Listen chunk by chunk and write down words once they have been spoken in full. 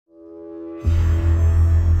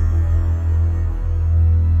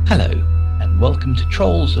Hello, and welcome to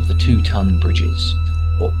Trolls of the Two-Ton Bridges,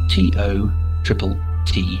 or TOTTB.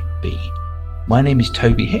 My name is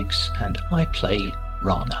Toby Hicks, and I play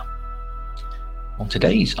Rana. On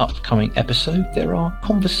today's upcoming episode, there are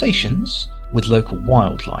conversations with local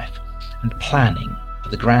wildlife and planning for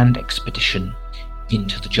the grand expedition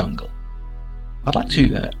into the jungle. I'd like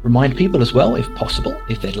to remind people as well, if possible,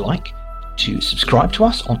 if they'd like, to subscribe to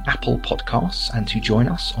us on Apple Podcasts and to join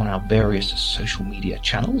us on our various social media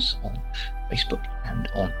channels on Facebook and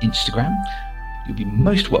on Instagram. You'll be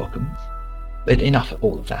most welcome. But enough of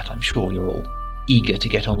all of that. I'm sure you're all eager to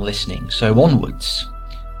get on listening. So onwards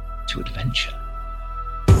to adventure.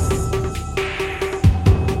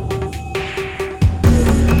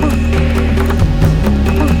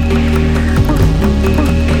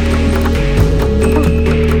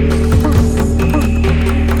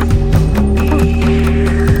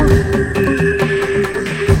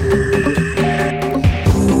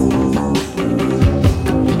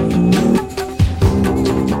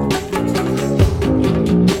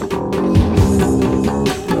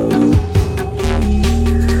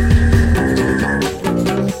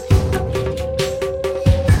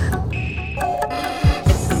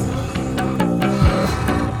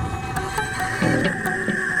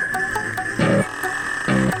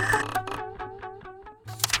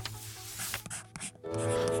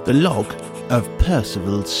 The Log of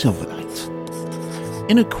Percival Silverlight.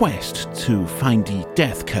 In a quest to find the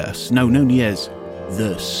death curse known only as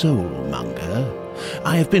the Soulmonger,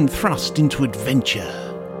 I have been thrust into adventure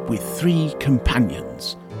with 3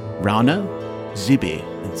 companions, Rana, Zibby,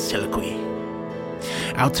 and Siliqui.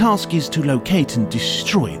 Our task is to locate and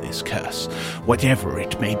destroy this curse, whatever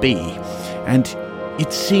it may be, and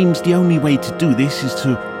it seems the only way to do this is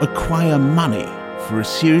to acquire money for a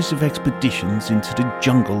series of expeditions into the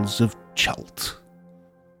jungles of Chult.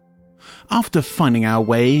 After finding our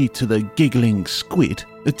way to the Giggling Squid,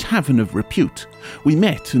 a tavern of repute, we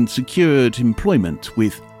met and secured employment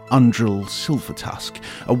with Undril Silvertusk,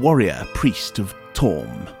 a warrior priest of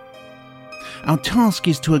Torm. Our task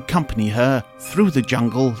is to accompany her through the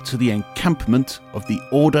jungle to the encampment of the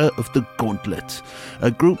Order of the Gauntlet,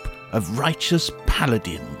 a group of righteous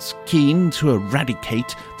paladins keen to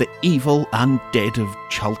eradicate the evil undead of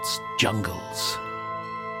Chult's jungles.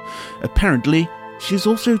 Apparently, she's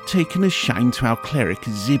also taken a shine to our cleric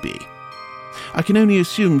Zibby. I can only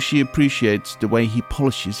assume she appreciates the way he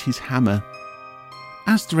polishes his hammer.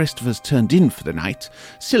 As the rest of us turned in for the night,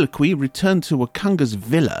 Siliqui returned to Wakunga's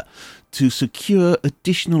villa to secure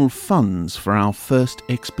additional funds for our first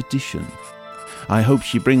expedition. I hope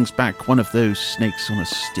she brings back one of those snakes on a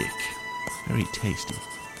stick. Very tasty.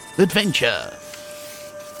 Adventure!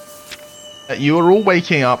 You are all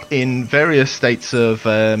waking up in various states of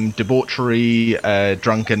debauchery,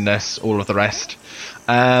 drunkenness, all of the rest.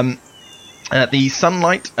 The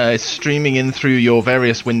sunlight is streaming in through your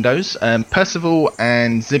various windows. Percival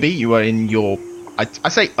and Zibby, you are in your, I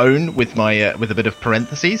say own with my with a bit of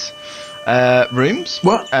parentheses, rooms.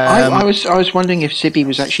 Well, I was wondering if Zibby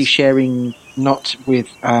was actually sharing not with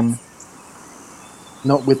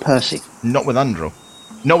Percy, not with Undril,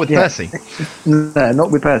 not with Percy. No,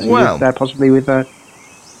 not with Percy. Well, possibly with. What,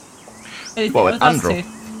 with Undril?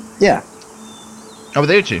 Yeah. Oh,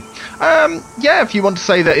 with you two. Yeah, if you want to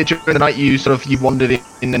say that during the night you wandered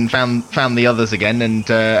in and found the others again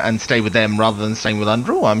and stay with them rather than staying with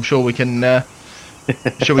Undril, I'm sure we can.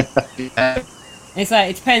 Shall we? It's like,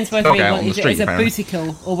 it depends whether he wanted it as a apparently.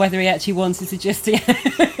 bouticle or whether he actually wanted to just.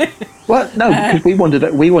 Well, no, because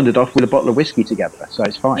we wandered off with a bottle of whiskey together, so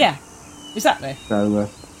it's fine. Yeah, exactly. So.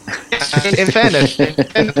 In fairness,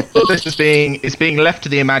 all this is being left to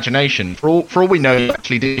the imagination. For all we know, you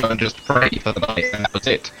actually did just pray for the night, and that was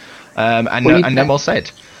it. And no more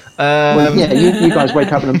said. Well, yeah, you guys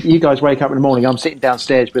wake up. You guys wake up in the morning. I'm sitting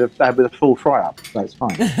downstairs with a full fry up, so it's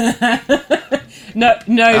fine. no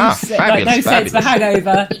fabulous. sense for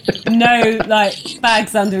hangover. No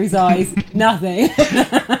bags under his eyes. Nothing.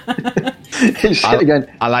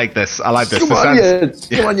 I like this. Come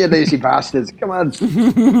on, you lazy bastards! Come on,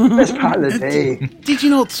 let's part of the day. Did you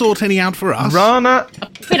not sort any out for us? Rana,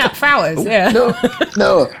 Been up for hours. Yeah.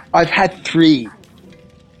 No, I've had 3.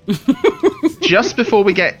 just before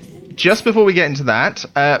we get into that,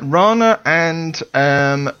 Rana and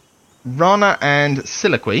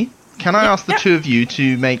Siliqui, can I ask the two of you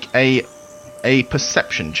to make a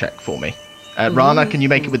perception check for me? Rana, can you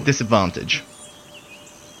make it with disadvantage?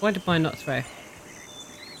 Why did mine not throw?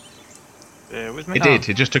 It did.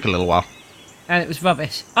 It just took a little while. And it was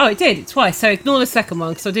rubbish. Oh, it did. Twice. So ignore the second one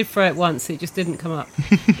because I did throw it once. It just didn't come up.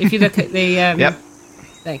 If you look at the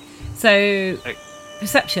thing. So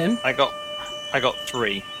perception. I got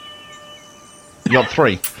 3. You got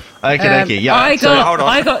 3. Okay, yeah. Hold on.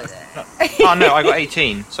 I got. Oh no, I got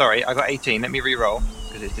 18. Sorry, I got 18. Let me re-roll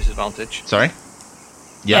because it's disadvantage. Sorry.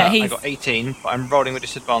 Yeah, I got 18, but I'm rolling with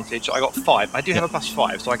disadvantage. I got 5. I do have a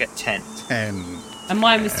 +5, so I get 10. And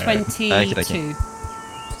mine was 22.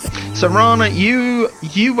 So Rana, you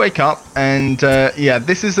wake up and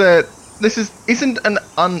this isn't an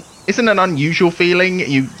unusual feeling.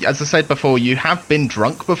 You, as I said before, you have been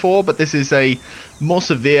drunk before, but this is a more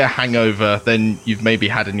severe hangover than you've maybe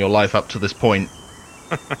had in your life up to this point.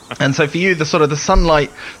 And so for you, the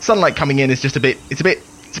sunlight coming in is just a bit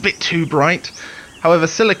too bright. However,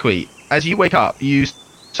 Siliqui, as you wake up, you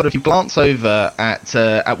glance over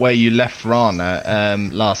at where you left Rana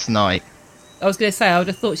last night. I was going to say, I would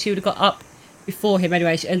have thought she would have got up before him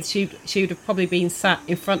anyway, and she would have probably been sat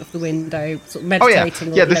in front of the window, sort of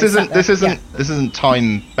meditating. Oh yeah, this isn't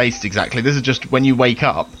time based exactly. This is just when you wake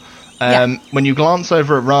up. When you glance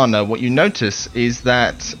over at Rana, what you notice is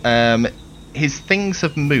that his things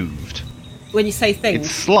have moved. When you say things,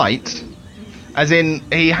 it's slight. As in,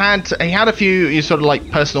 he had a few sort of like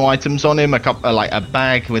personal items on him, a couple, like a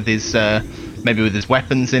bag with his maybe with his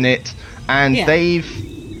weapons in it, and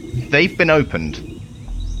they've been opened.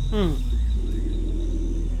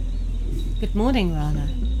 Good morning, Rana.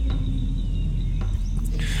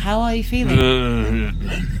 How are you feeling?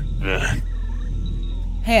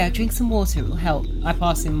 Here, drink some water. It will help. I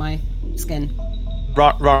pass him my skin.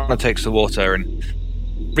 Rana takes the water and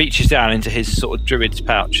reaches down into his sort of druid's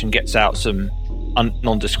pouch and gets out some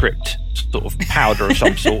nondescript sort of powder of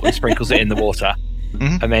some sort and sprinkles it in the water.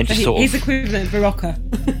 And then just he's equivalent of Barocca.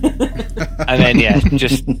 And then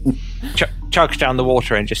just chugs down the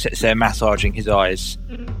water and just sits there massaging his eyes,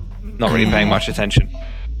 not really paying much attention.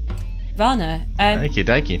 Rana, thank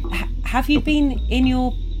you. Have you been in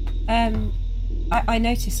your? I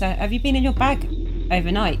noticed. Have you been in your bag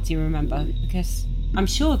overnight? Do you remember? Because I'm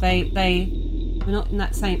sure they were not in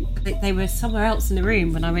that same. They were somewhere else in the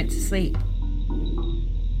room when I went to sleep.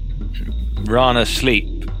 Rana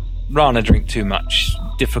sleep. Rana drink too much.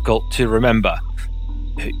 Difficult to remember.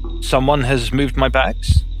 Someone has moved my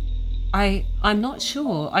bags? I'm not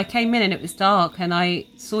sure. I came in and it was dark and I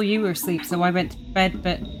saw you were asleep, so I went to bed,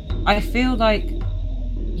 but I feel like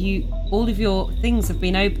all of your things have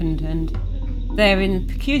been opened and they're in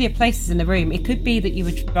peculiar places in the room. It could be that you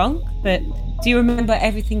were drunk, but do you remember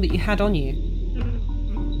everything that you had on you?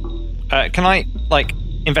 Can I,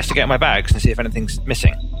 investigate my bags and see if anything's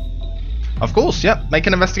missing? Of course, yeah. Make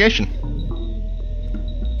an investigation.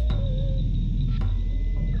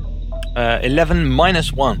 11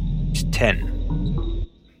 minus 1 is 10.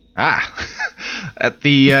 At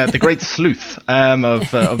the great sleuth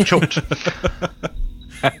of Chult.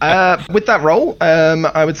 With that roll,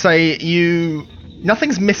 I would say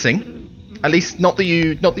nothing's missing. At least not that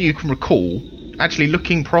you can recall. Actually,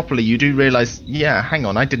 looking properly, you do realise. Yeah, hang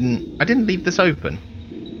on, I didn't leave this open.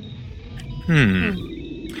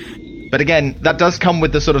 But again, that does come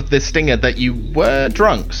with the sort of the stinger that you were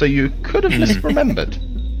drunk, so you could have misremembered.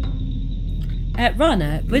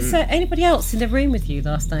 Rana, was there anybody else in the room with you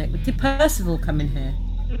last night? Did Percival come in here?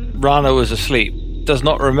 Rana was asleep. Does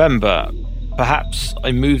not remember. Perhaps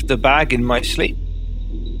I moved the bag in my sleep.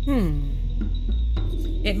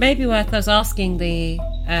 It may be worth us asking the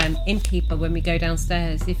innkeeper when we go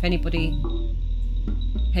downstairs if anybody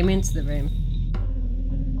came into the room.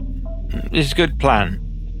 It's a good plan.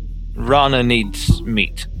 Rana needs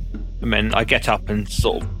meat. And then I get up and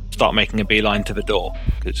sort of start making a beeline to the door,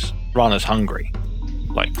 because Rana's hungry.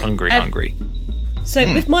 Hungry.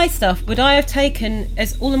 So with my stuff, would I have taken,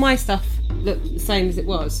 as all of my stuff look the same as it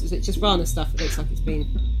was? Is it just Rana's stuff that looks like it's been?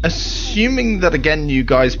 Assuming that again you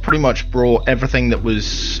guys pretty much brought everything that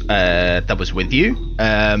was with you,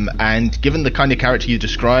 and given the kind of character you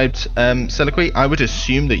described, Siliqui, I would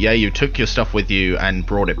assume that you took your stuff with you and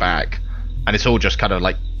brought it back, and it's all just kind of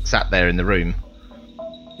sat there in the room.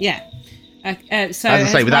 Yeah. So as I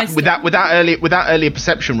say, with that earlier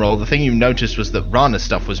perception roll, the thing you noticed was that Rana's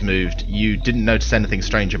stuff was moved. You didn't notice anything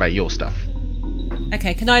strange about your stuff.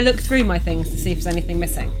 Okay, can I look through my things to see if there's anything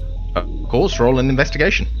missing? Of course, roll an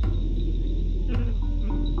investigation.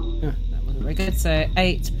 That wasn't very good. So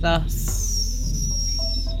 8 plus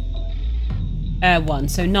 1,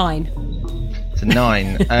 so 9. It's a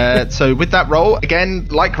 9. So with that roll, again,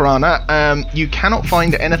 like Rana, you cannot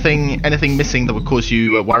find anything missing that would cause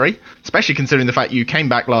you worry, especially considering the fact you came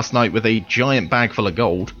back last night with a giant bag full of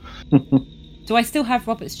gold. Do I still have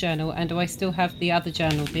Robert's journal, and do I still have the other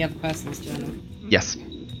journal, the other person's journal? Yes.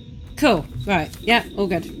 Cool. Right. Yeah, all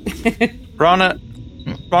good. Rana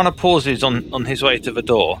pauses on his way to the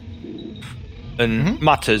door and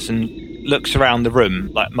mutters and looks around the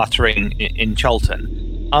room, like muttering in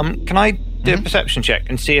Chultan. Can I do a perception check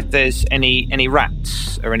and see if there's any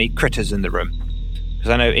rats or any critters in the room?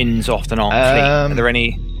 Because I know inns often aren't clean. Are there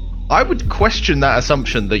any? I would question that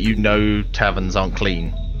assumption that you know taverns aren't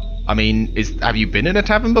clean. I mean, have you been in a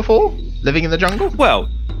tavern before, living in the jungle? Well,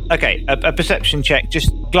 okay, a perception check,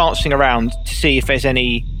 just glancing around to see if there's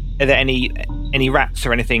any rats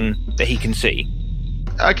or anything that he can see.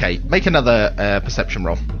 Okay, make another perception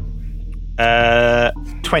roll.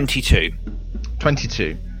 22.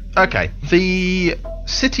 22. Okay, the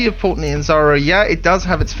city of Port Nyanzara, yeah, it does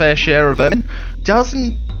have its fair share of vermin.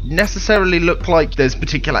 Doesn't necessarily look like there's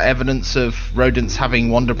particular evidence of rodents having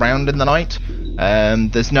wandered around in the night.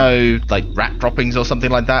 There's no like rat droppings or something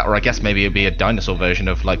like that, or I guess maybe it'd be a dinosaur version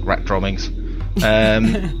of like rat droppings.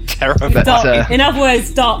 Terrible. In other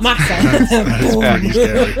words, dark matter.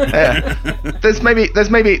 There's maybe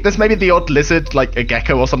the odd lizard, like a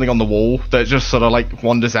gecko or something on the wall that just sort of like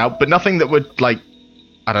wanders out, but nothing that would like,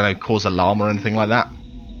 I don't know, cause alarm or anything like that.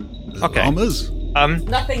 Okay. Llamas?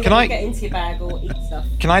 Nothing that will get into your bag or eat stuff.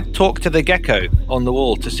 Can I talk to the gecko on the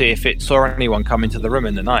wall to see if it saw anyone come into the room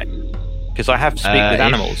in the night? Because I have to speak with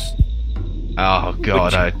animals. Oh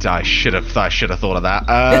god, I should have thought of that.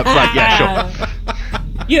 Right, yeah, sure.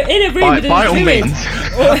 You're in a room with by all means.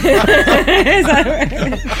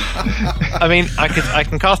 I mean, I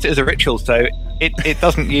can cast it as a ritual, so it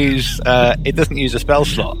doesn't use a spell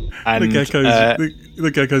slot. And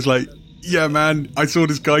the gecko's like, yeah, man, I saw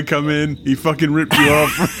this guy come in. He fucking ripped you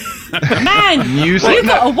off. Man, you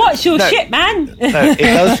gotta watch your shit, man. No, it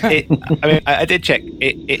does. I mean, I did check.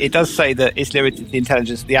 It does say that it's limited to the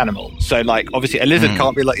intelligence of the animal. So, like, obviously, a lizard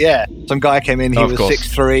can't be like, yeah, some guy came in. He was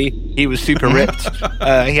 6'3". He was super ripped.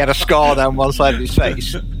 He had a scar down one side of his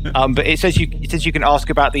face. But it says you can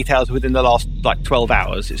ask about details within the last like 12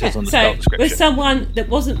 hours. It says on the spell description. With someone that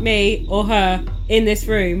wasn't me or her in this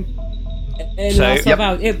room. In the last 12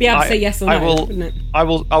 hours, it'd be able to say yes or no, wouldn't it?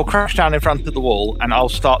 I'll crash down in front of the wall and I'll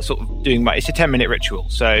start sort of doing it's a 10-minute ritual.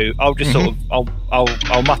 So I'll just sort of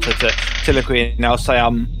I'll mutter to Soliloquy and I'll say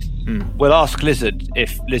we'll ask Lizard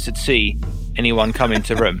if Lizard see anyone come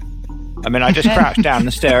into room. I mean, I just crouch down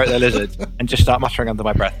and stare at the lizard and just start muttering under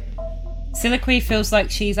my breath. Soliloquy feels like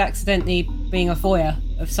she's accidentally being a voyeur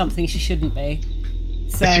of something she shouldn't be.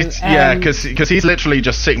 So yeah, because he's literally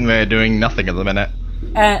just sitting there doing nothing at the minute.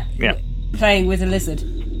 Playing with a lizard.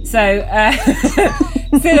 So,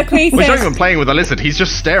 Soliloquy says... Well, he's not even playing with a lizard, he's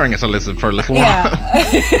just staring at a lizard for a little while.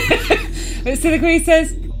 But Soliloquy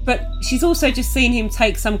says, but she's also just seen him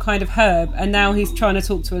take some kind of herb, and now he's trying to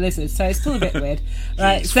talk to a lizard, so it's still a bit weird.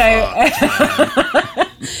 Right, so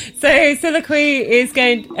Soliloquy is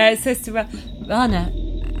going, says to Rana,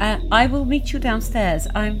 I will meet you downstairs.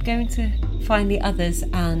 I'm going to find the others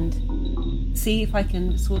and see if I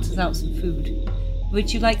can sort us out some food.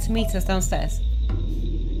 Would you like to meet us downstairs?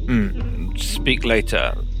 Speak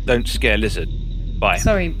later. Don't scare Lizard. Bye.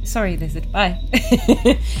 Sorry, Lizard. Bye.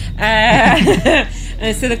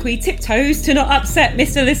 And Soliloquy tiptoes to not upset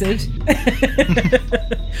Mr. Lizard.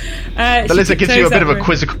 The lizard gives you a bit of a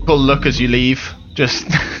quizzical look as you leave. Just...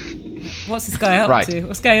 What's this guy up to?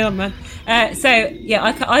 What's going on, man? So, yeah,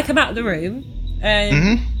 I come out of the room.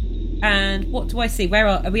 And what do I see? Where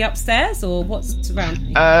are we upstairs or what's around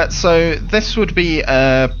me? So this would be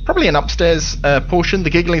probably an upstairs portion. The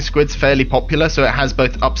Giggling Squid's fairly popular, so it has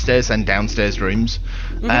both upstairs and downstairs rooms.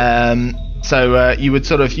 So you would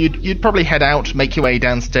you'd probably head out, make your way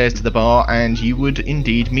downstairs to the bar, and you would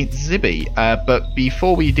indeed meet Zibby. But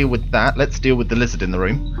before we deal with that, let's deal with the lizard in the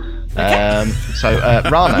room. Okay.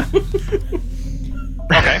 Rana.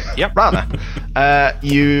 Okay. Yep. Rana,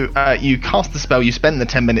 you cast the spell. You spend the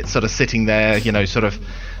 10 minutes sort of sitting there,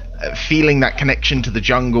 feeling that connection to the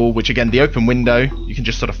jungle. Which again, the open window, you can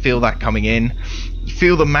just sort of feel that coming in. You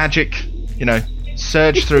feel the magic,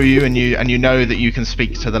 surge through you, and you know that you can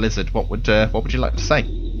speak to the lizard. What would you like to say?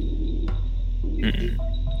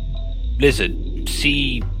 Lizard,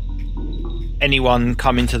 see anyone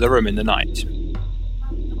come into the room in the night?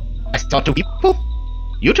 I saw 2 people.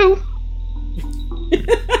 You too.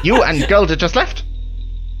 You and girl that just left?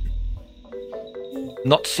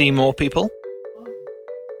 Not see more people?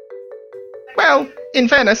 Well, in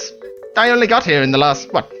fairness, I only got here in the last,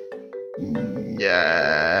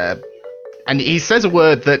 and he says a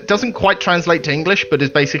word that doesn't quite translate to English, but is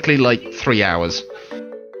basically like 3 hours.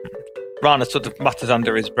 Rana sort of mutters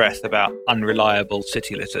under his breath about unreliable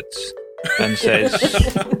city lizards and says,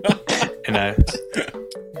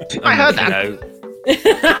 I heard that.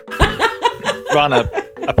 Rana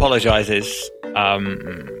apologises.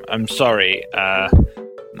 I'm sorry.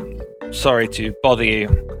 Sorry to bother you.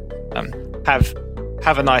 Have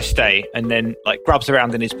have a nice day, and then like grabs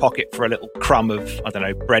around in his pocket for a little crumb of, I don't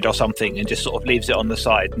know, bread or something, and just sort of leaves it on the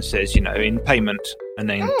side and says, in payment, and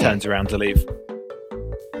then turns around to leave.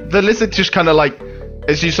 The lizard just kind of like,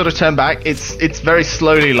 as you sort of turn back, it's very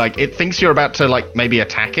slowly, like it thinks you're about to like maybe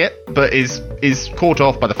attack it, but is caught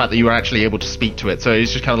off by the fact that you were actually able to speak to it. So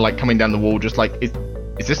it's just kind of like coming down the wall, just like, is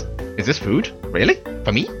this food? Really?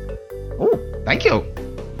 For me? Oh, thank you.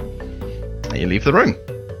 And you leave the room.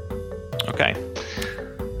 Okay.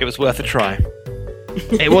 It was worth a try.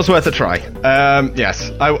 It was worth a try. Yes,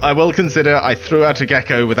 I will consider I threw out a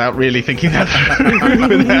gecko without really thinking that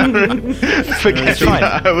forgetting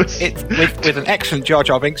that I was... It's with an excellent Jar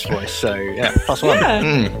Jar Binks voice, so yeah,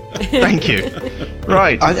 +1. Yeah. Thank you.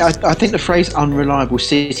 Right. I think the phrase "unreliable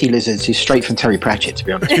city lizards" is straight from Terry Pratchett, to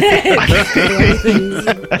be honest. It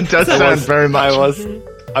does sound very much.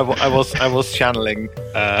 I was channeling.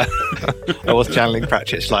 I was channeling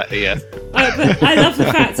Pratchett slightly. Yeah. But I love the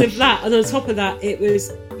fact of that, and on top of that, it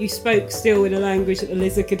was you spoke still in a language that the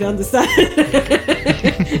lizard could understand.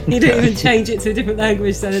 You didn't even change it to a different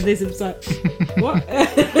language, so the lizard was like, "What?"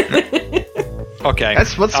 Okay.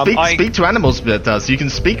 That's what speak to animals does. You can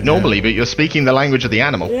speak normally, but you're speaking the language of the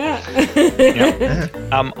animal. Yeah.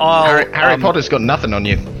 Harry Potter's got nothing on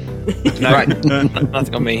you. No, right.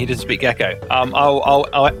 Nothing on me. He doesn't speak gecko.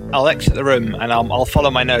 I'll exit the room and I'll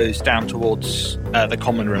follow my nose down towards the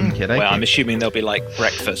common room, where I'm assuming there'll be like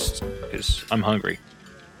breakfast because I'm hungry.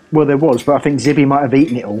 Well, there was, but I think Zibby might have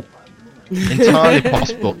eaten it all. Entirely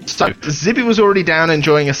possible. So Zibby was already down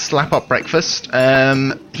enjoying a slap-up breakfast.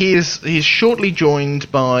 He is shortly joined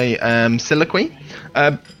by Soliloquy.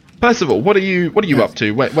 Percival, what are you up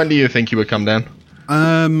to? When do you think you would come down?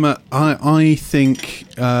 I think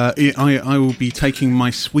I will be taking my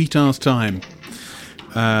sweet ass time.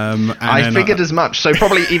 I figured as much. So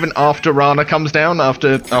probably even after Rana comes down,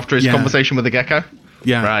 after his conversation with the gecko.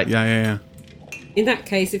 Yeah. Right. Yeah. In that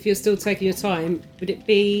case, if you're still taking your time, would it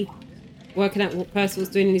be working out what Percival's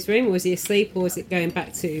doing in his room, or is he asleep, or is it going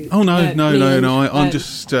back to? Oh no! I'm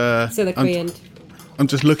just. Soliloquy I'm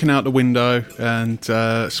just looking out the window and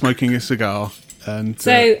smoking a cigar. And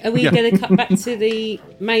so, are we going to cut back to the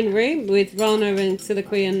main room with Rana and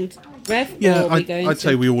Soliloquy and Rev? Yeah, I'd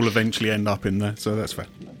say we all eventually end up in there, so that's fair.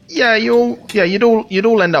 Yeah, you'd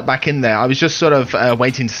all end up back in there. I was just sort of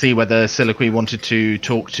waiting to see whether Soliloquy wanted to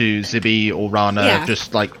talk to Zibby or Rana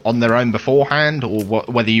just like on their own beforehand, or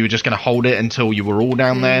whether you were just going to hold it until you were all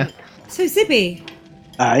down there. So, Zibby,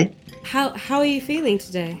 Aye. how are you feeling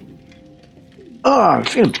today? Oh, I'm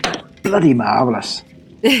feeling bloody marvellous.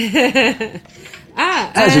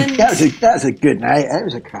 That was a good night. That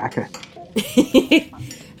was a cracker.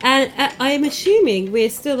 And I am assuming we're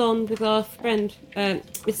still on with our friend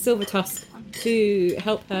with Silvertusk to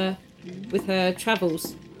help her with her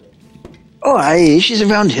travels. Oh, aye, she's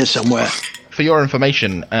around here somewhere. For your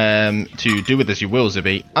information, to do with as you will,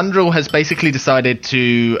 Zibby, Undril has basically decided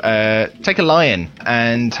to take a lie-in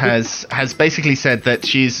and has basically said that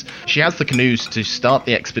she has the canoes to start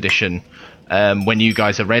the expedition when you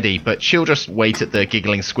guys are ready, but she'll just wait at the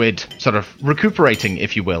Giggling Squid, sort of recuperating,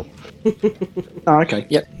 if you will. Oh, okay,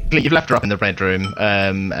 yep. You've left her up in the Red Room,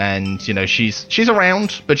 and she's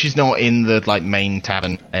around, but she's not in the main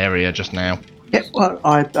tavern area just now. Yep. Well,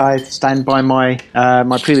 I stand by my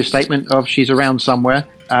my previous statement of she's around somewhere.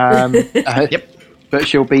 Yep. But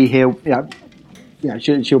she'll be here. Yeah.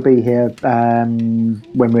 She'll be here when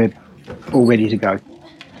we're all ready to go.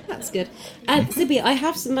 That's good. Zibby, I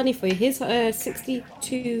have some money for you. Here's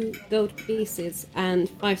 62 gold pieces and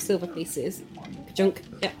 5 silver pieces. Junk.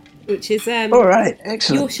 Yeah. Which is all right.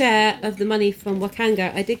 Excellent. Your share of the money from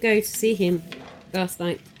Wakanga. I did go to see him last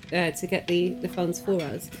night to get the funds for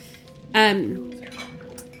us. I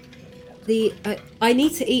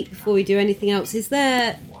need to eat before we do anything else. Is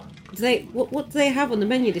there? What do they have on the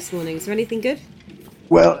menu this morning? Is there anything good?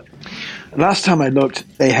 Well, last time I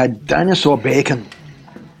looked, they had dinosaur bacon,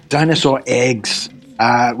 dinosaur eggs,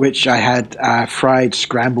 which I had fried,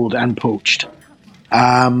 scrambled, and poached.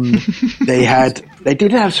 They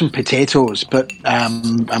did have some potatoes, but I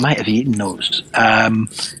might have eaten those. And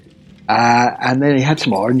then they had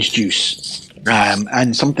some orange juice.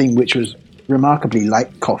 And something which was remarkably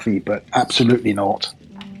like coffee, but absolutely not.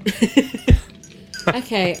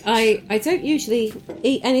 Okay, I don't usually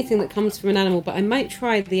eat anything that comes from an animal, but I might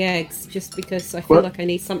try the eggs just because I feel like I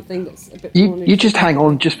need something that's a bit more... You just hang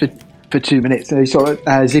on just for 2 minutes. So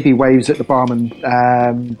Zibby waves at the barman.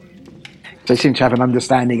 They seem to have an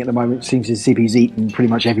understanding at the moment. It seems as Zibby's eaten pretty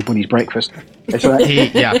much everybody's breakfast. So,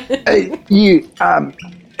 yeah. Have you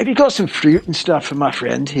got some fruit and stuff for my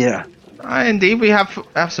friend here? Indeed, we have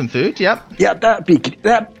some food. Yep. Yeah, that'd be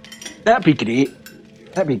great.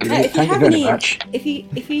 That'd be good. If you Thank you have very any, much. if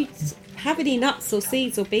you have any nuts or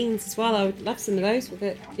seeds or beans as well, I would love some of those with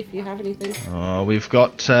it. If you have anything. Oh, we've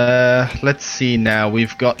got. Let's see now.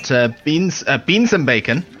 We've got beans and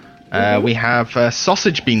bacon. We have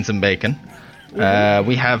sausage, beans and bacon.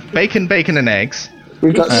 We have bacon and eggs.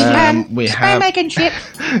 We've got we have Spam, egg, and chip.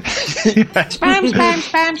 Spam,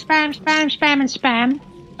 and spam.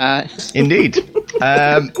 Indeed.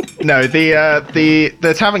 No,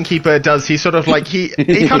 the tavern keeper does. He sort of like he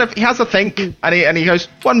has a think, and he goes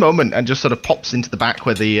 1 moment and just sort of pops into the back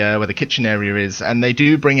where the kitchen area is, and they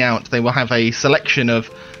do bring out. They will have a selection of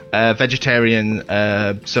vegetarian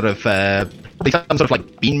some sort of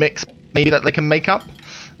like bean mix maybe that they can make up.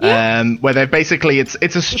 Yeah. Where they've basically it's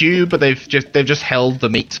a stew, but they've just held the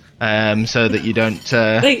meat so that you don't.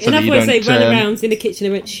 In other words, they run around in the kitchen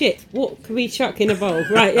and went, "Shit, what can we chuck in a bowl?"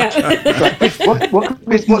 Right? Yeah.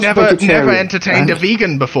 What's never entertained a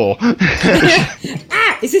vegan before.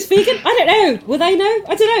 Is this vegan? I don't know. Will they know?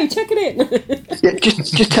 I don't know. Check it in. Yeah,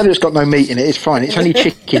 just tell her it's got no meat in it. It's fine. It's only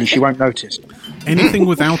chicken. She won't notice. Anything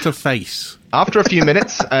without a face. After a few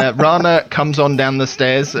minutes, Rana comes on down the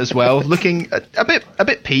stairs as well, looking a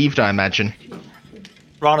bit peeved, I imagine.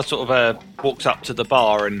 Rana sort of walks up to the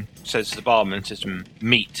bar and says to the barman, says to him,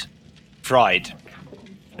 "Meat, fried,"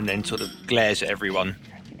 and then sort of glares at everyone,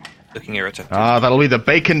 looking irritated. Ah, that'll be the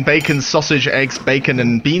bacon, sausage, eggs, bacon,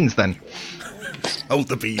 and beans then. Oh,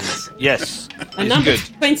 the beans. Yes, And it's number good.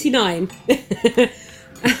 29.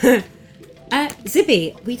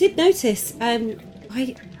 Zibby, we did notice.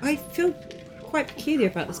 I feel quite peculiar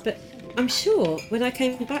about this, but I'm sure when I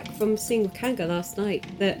came back from seeing Kanga last night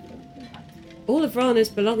that all of Rana's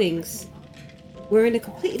belongings were in a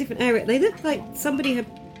completely different area. They looked like somebody had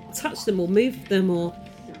touched them or moved them or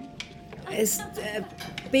has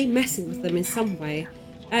been messing with them in some way.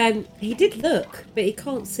 He did look, but he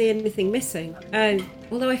can't see anything missing.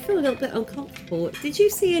 Although I feel a little bit uncomfortable. Did you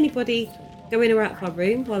see anybody go in or out of our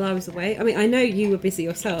room while I was away? I mean, I know you were busy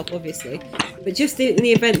yourself, obviously, but just in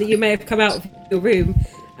the event that you may have come out of your room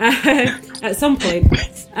at some point.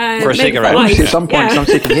 For a cigarette. At some point, I'm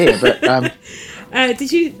sitting here, but...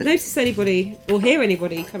 did you notice anybody or hear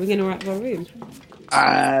anybody coming in or out of our room?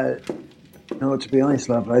 No, to be honest,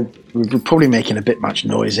 love, we were probably making a bit much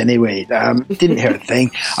noise anyway. Didn't hear a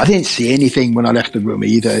thing. I didn't see anything when I left the room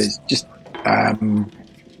either. It's just...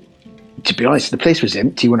 to be honest, the place was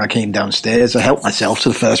empty when I came downstairs. I helped myself to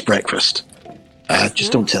the first breakfast.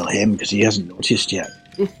 Just don't tell him because he hasn't noticed yet.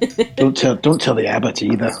 Don't tell the abbot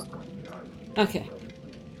either. Okay.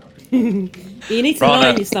 You need to lie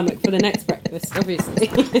on your stomach for the next breakfast,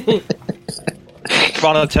 obviously.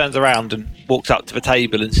 Rana turns around and walks up to the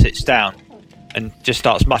table and sits down and just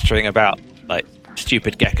starts muttering about like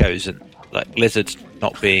stupid geckos and like lizards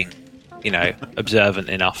not being, observant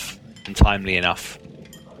enough and timely enough.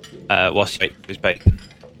 Whilst he was bacon.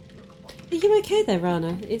 Are you okay there,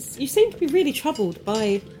 Rana? You seem to be really troubled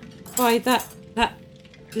by that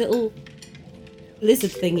little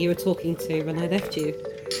lizard thing you were talking to when I left you.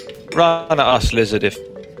 Rana asked Lizard if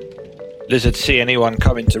Lizard see anyone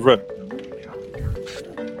come into room.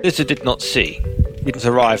 Lizard did not see. Didn't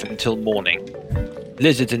arrive until morning.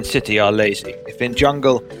 Lizards in city are lazy. If in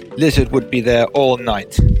jungle, Lizard would be there all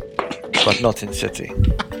night, but not in city.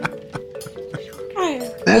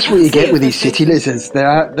 That's what you get with these city lizards. They're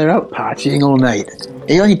out partying all night.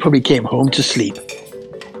 He only probably came home to sleep.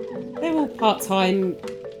 They're all part-time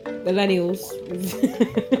millennials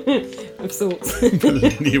of sorts.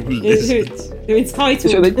 Millennial lizards. They're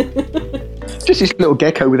entitled. So just this little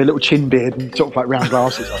gecko with a little chin beard and sort of like round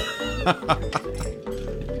glasses on.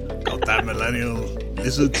 God damn millennial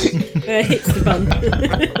lizards. Hipster bun.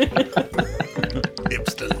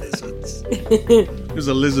 Hipster lizards. It was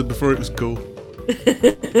a lizard before it was cool.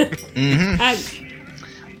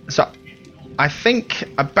 So, I think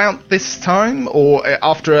about this time, or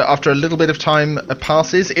after a little bit of time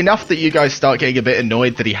passes, enough that you guys start getting a bit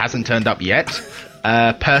annoyed that he hasn't turned up yet.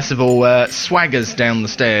 Percival swaggers down the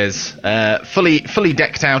stairs, fully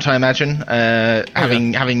decked out, I imagine,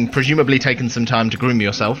 having presumably taken some time to groom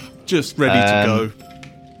yourself. Just ready to go.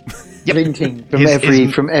 Yep. Glinting from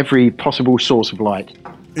His- every possible source of light.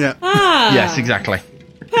 Yeah. Yes, exactly.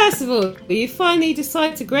 Percival, you finally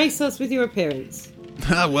decide to grace us with your appearance.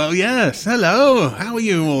 Well, yes. Hello. How are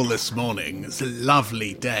you all this morning? It's a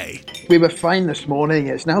lovely day. We were fine this morning.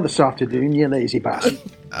 It's now this afternoon, you lazy bastard.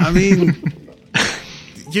 I mean,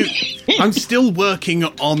 I'm still working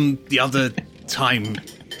on the other time.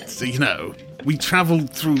 So, we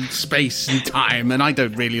traveled through space and time, and I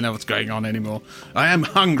don't really know what's going on anymore. I am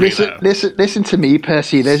hungry, though. Listen to me,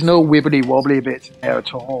 Percy. There's no wibbly wobbly bits there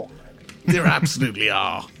at all. There absolutely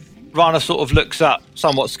are. Rana sort of looks up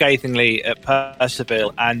somewhat scathingly at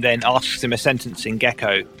Percival and then asks him a sentence in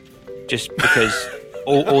Gecko, just because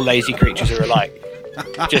all lazy creatures are alike.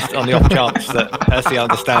 Just on the off chance that Percy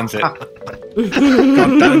understands it.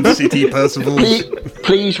 Goddamn city, Percival.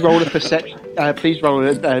 Please roll a perception. Please roll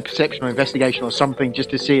a perception or investigation or something, just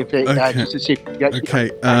to see if it. Okay. Just to see if you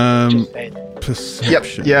actually. Okay.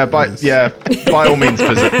 Perception. By all means,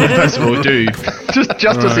 Percival, do just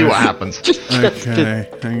to see what happens. Okay,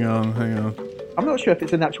 hang on. I'm not sure if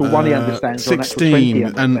it's a natural one he understands or a natural 20 he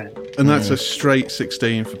 16, understands. and that's a straight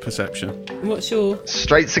 16 for perception. What's your...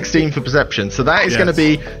 Straight 16 for perception. So that is Yes. going to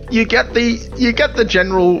be you get the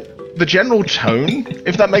general tone,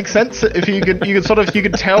 if that makes sense. If you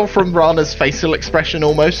could tell from Rana's facial expression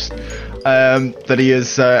almost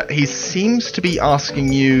that he seems to be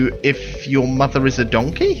asking you if your mother is a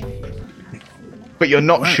donkey. But you're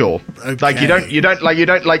not sure. Okay. Like you don't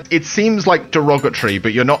like. It seems like derogatory,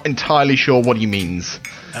 but you're not entirely sure what he means.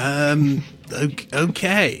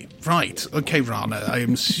 Okay. Right. Okay, Rana.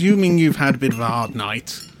 I'm assuming you've had a bit of a hard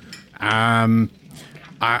night. I'm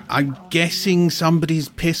guessing somebody's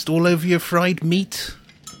pissed all over your fried meat.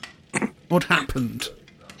 What happened?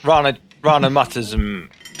 Rana mutters,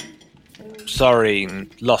 sorry,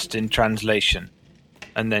 lost in translation,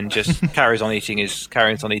 and then just carries on eating his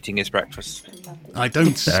breakfast. I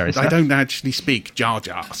don't actually speak Jar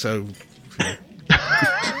Jar, so.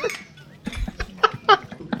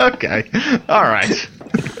 Okay. All right.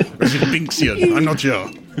 Is it Binksian? I'm not sure.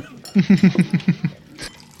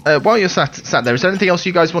 While you're sat there, is there anything else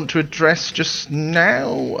you guys want to address just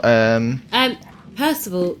now?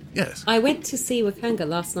 Percival, Yes. I went to see Wakanga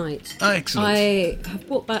last night. Excellent. I have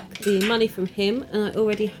brought back the money from him, and I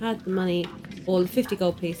already had the money, all the 50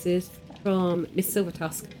 gold pieces, from Miss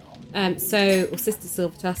Silvertusk. Or Sister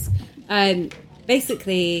Silvertusk.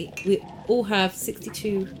 Basically, we all have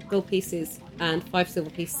 62 gold pieces and 5 silver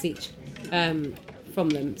pieces each from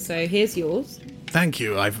them. So here's yours. Thank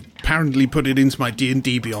you. I've apparently put it into my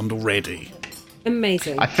D&D Beyond already.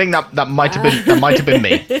 Amazing. I think that might have been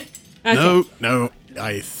me. Okay. No,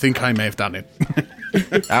 I think I may have done it.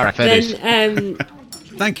 All right, fair dues. Then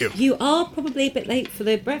Thank you. you are probably a bit late for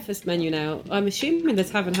the breakfast menu now. I'm assuming the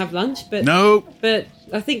tavern have lunch, but No. But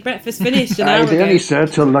I think breakfast finished an hour They ago. only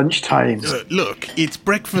serve till lunchtime. Look, it's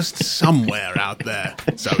breakfast somewhere out there,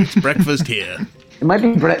 so it's breakfast here. It might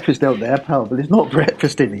be breakfast out there, pal, but it's not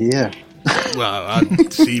breakfast in here. Well,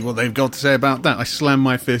 I'll see what they've got to say about that. I slam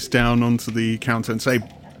my fist down onto the counter and say,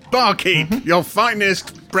 "Barkeep, your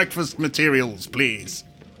finest breakfast materials, please."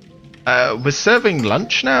 We're serving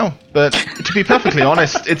lunch now, but to be perfectly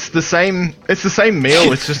honest, it's the same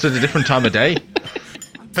meal. It's just at a different time of day.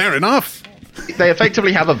 Fair enough. They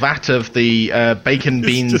effectively have a vat of the bacon,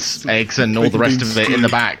 beans, eggs, and all the rest of it in the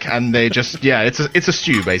back, and they just it's a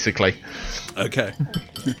stew basically. Okay.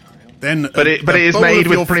 Then, But it is made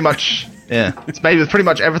with pretty much it's made with pretty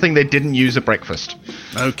much everything they didn't use at breakfast.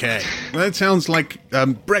 Okay. Well, that sounds like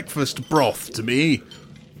breakfast broth to me.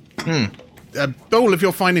 A bowl of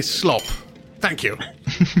your finest slop. Thank you.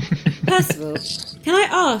 Percival, can I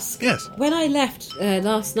ask? Yes. When I left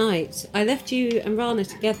last night, I left you and Rana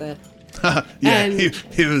together. Yeah,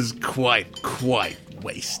 he was quite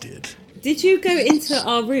wasted. Did you go into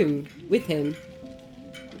our room with him?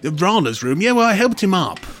 Rana's room? Yeah, well, I helped him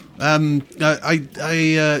up.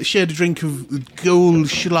 I shared a drink of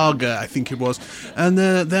Goldschlager, I think it was, and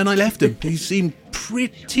then I left him. He seemed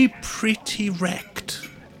pretty wrecked.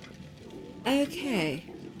 Okay.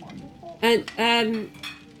 And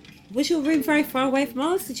was your room very far away from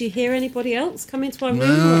ours? Did you hear anybody else come into our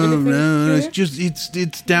room? No,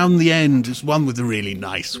 it's down the end. It's one with a really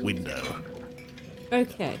nice window.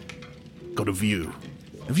 Okay. Got a view.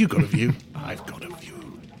 Have you got a view? I've got a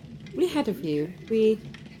view. We had a view. We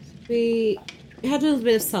had a little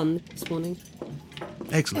bit of sun this morning.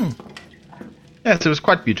 Excellent. Yes, it was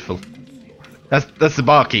quite beautiful. That's the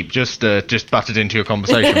barkeep just butted into your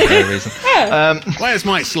conversation for no reason. Where's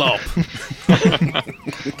my slop?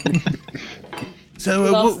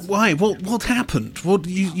 So, why? What happened? What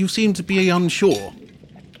you seem to be unsure.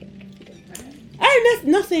 Oh,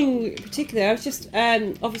 nothing particular. I was just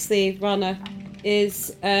obviously Rana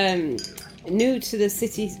is new to the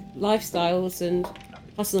city lifestyles and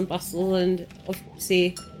hustle and bustle, and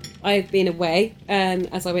obviously I've been away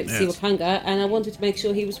as I went to see Wakanga, and I wanted to make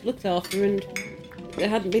sure he was looked after and there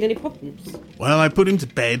hadn't been any problems. Well, I put him to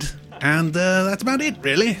bed, and that's about it,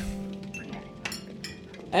 really.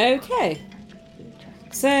 Okay.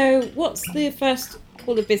 So, what's the first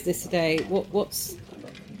call of business today? What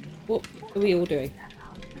are we all doing?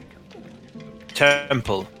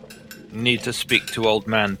 Temple. Need to speak to old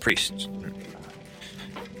man priest.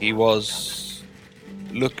 He was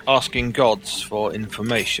asking gods for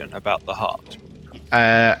information about the heart.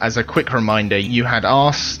 As a quick reminder, you had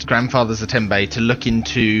asked Grandfather Zatembe to look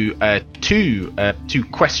into two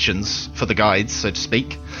questions for the guides, so to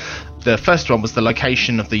speak. The first one was the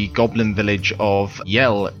location of the goblin village of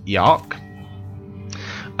Yel Yark.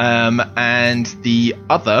 And the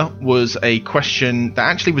other was a question that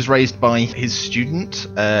actually was raised by his student,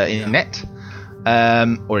 Net.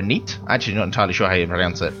 Or Neat. Actually, not entirely sure how you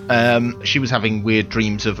pronounce it. She was having weird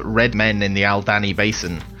dreams of red men in the Aldani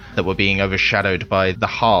Basin that were being overshadowed by the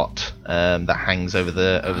heart that hangs over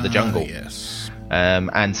the jungle. Yes.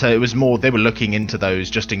 And so it was more, they were looking into those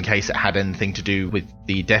just in case it had anything to do with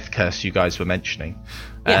the death curse you guys were mentioning.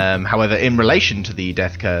 Yeah. However, in relation to the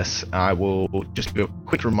death curse, I will just do a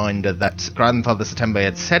quick reminder that Grandfather Zatembe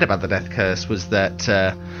had said about the death curse was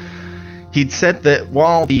that he'd said that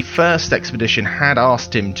while the first expedition had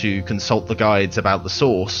asked him to consult the guides about the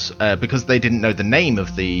source, because they didn't know the name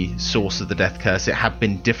of the source of the death curse, it had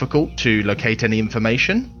been difficult to locate any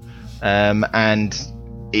information. And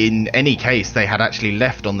in any case, they had actually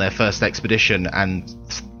left on their first expedition and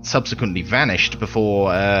subsequently vanished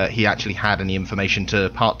before he actually had any information to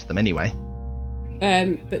part to them anyway.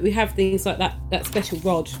 But we have things like that special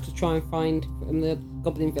rod to try and find from the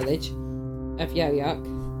goblin village of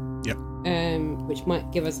Yoyak. Yep. Which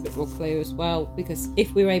might give us a bit more clue as well, because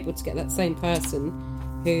if we were able to get that same person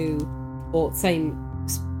or same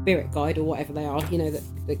spirit guide or whatever they are,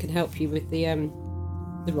 that can help you with the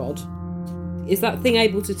rod. Is that thing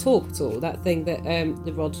able to talk at all? That thing that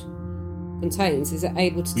the rod contains, is it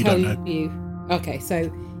able to tell you? Okay, so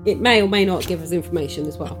it may or may not give us information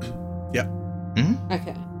as well. Yeah. Mm-hmm.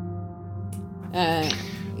 Okay.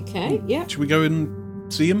 Okay. Yeah. Should we go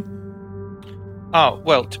and see him? Oh,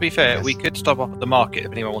 well, to be fair, Yes. we could stop off at the market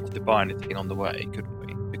if anyone wanted to buy anything on the way, couldn't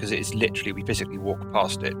we? Because it is literally, we physically walk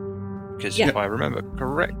past it. Because if I remember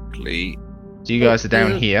correctly... So you guys are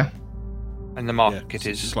down here. And the market it's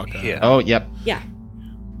is just like here. Oh, yep. Yeah.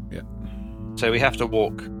 Yeah. So we have to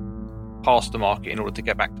walk past the market in order to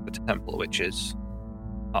get back to the temple, which is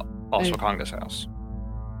up past Wakanga's house.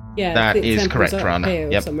 Yeah. That I think the is temple's correct, up Rana. here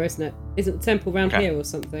or Yep. somewhere, isn't it? Isn't the temple round Okay. here or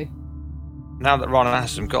something? Now that Rana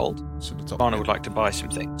has some gold, It's at the top. Rana would like to buy some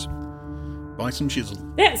things. Buy some chisel.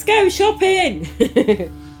 Let's go shopping.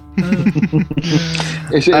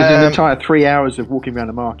 It's an entire 3 hours of walking around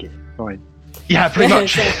the market. Fine. Yeah, pretty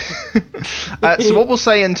much. So what we'll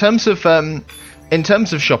say in terms of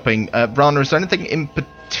shopping, Rana, is there anything in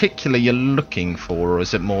particular you're looking for, or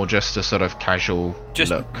is it more just a sort of casual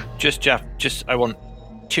look? Just I want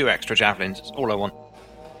 2 extra javelins. That's all I want.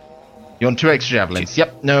 You want 2 extra javelins?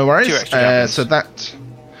 Yep, no worries. 2 extra javelins.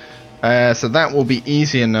 So that will be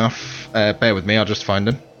easy enough. Bear with me, I'll just find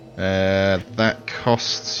them. That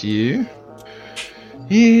costs you.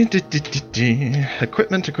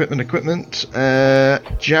 Equipment.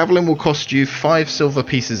 Javelin will cost you 5 silver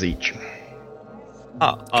pieces each.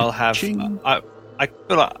 I'll have. Ching. I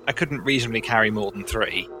feel like I couldn't reasonably carry more than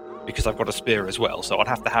 3 because I've got a spear as well. So I'd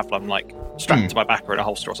have to have them like strapped to my back or in a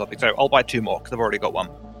holster or something. So I'll buy 2 more because I've already got 1.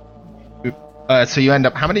 So you end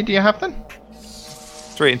up. How many do you have then?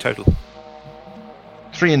 3 in total.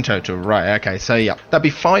 3 in total, right? Okay, so yeah, that'd be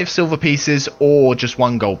 5 silver pieces or just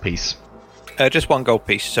 1 gold piece. Just 1 gold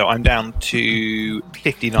piece. So I'm down to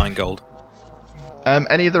 59 gold.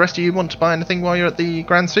 Any of the rest of you want to buy anything while you're at the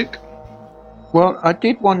Grand Souk? Well, I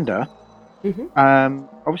did wonder. Mm-hmm.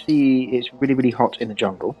 Obviously, it's really, really hot in the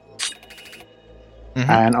jungle,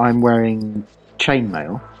 and I'm wearing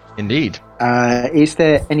chainmail. Indeed. Is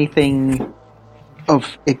there anything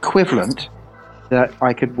of equivalent that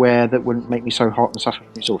I could wear that wouldn't make me so hot and suffer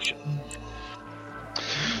from exhaustion?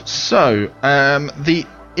 So, the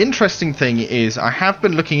interesting thing is, I have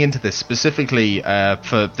been looking into this specifically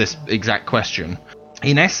for this exact question.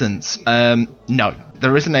 In essence, no,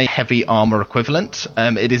 there isn't a heavy armor equivalent.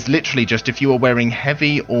 It is literally just if you are wearing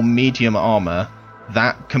heavy or medium armor,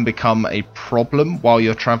 that can become a problem while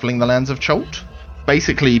you're traveling the lands of Cholt.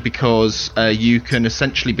 Basically because you can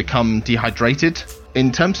essentially become dehydrated.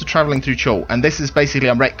 In terms of traveling through Cholt, and this is basically,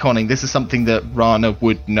 I'm retconning, this is something that Rana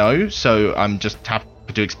would know, so I'm just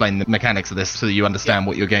happy to explain the mechanics of this so that you understand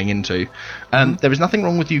what you're getting into. There is nothing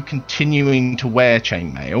wrong with you continuing to wear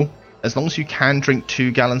chainmail. As long as you can drink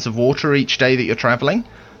 2 gallons of water each day that you're traveling,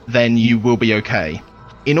 then you will be okay.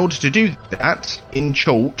 In order to do that, in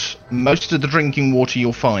Cholt, most of the drinking water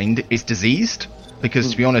you'll find is diseased, because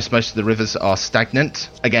to be honest, most of the rivers are stagnant.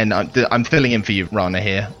 Again, I'm filling in for you, Rana,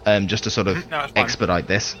 here, just to sort of expedite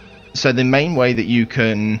this. So the main way that you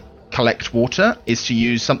can collect water is to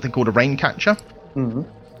use something called a rain catcher. Can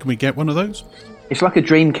we get one of those? It's like a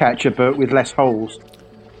dream catcher, but with less holes.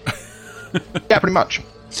 Yeah, pretty much.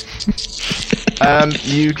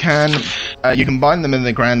 You can bind them in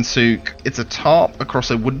the Grand Souk. It's a tarp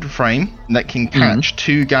across a wooden frame that can catch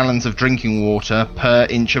 2 gallons of drinking water per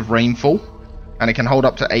inch of rainfall, and it can hold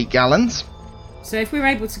up to 8 gallons. So if we're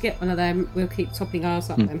able to get one of them, we'll keep topping ours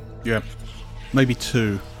up then. Yeah, maybe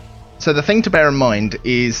 2. So the thing to bear in mind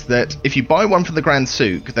is that if you buy one from the Grand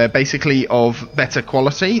Souk, they're basically of better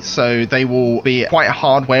quality, so they will be quite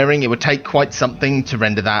hard wearing. It would take quite something to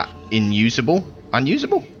render that unusable.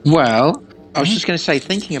 Well, I was just going to say,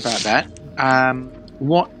 thinking about that,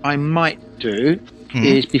 what I might do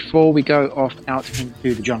is before we go off out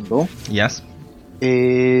into the jungle, Yes.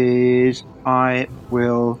 is I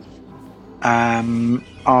will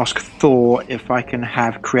ask Thor if I can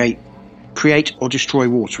have create or destroy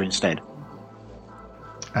water instead.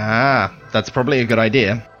 Ah, that's probably a good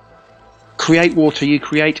idea. Create water. You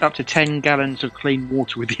create up to 10 gallons of clean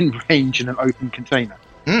water within range in an open container.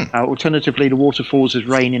 Alternatively, the water falls as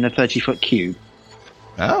rain in a 30-foot cube.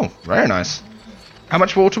 Oh, very nice. How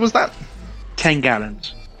much water was that? 10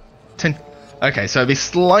 gallons. 10. Okay, so it'd be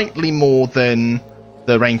slightly more than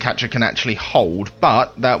the Raincatcher can actually hold,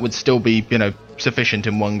 but that would still be, sufficient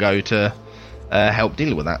in one go to help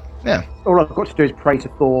deal with that. Yeah. All I've got to do is pray to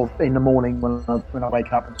Thor in the morning when I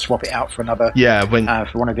wake up and swap it out for another. Yeah,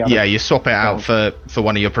 for one of the other. Yeah, you swap it out for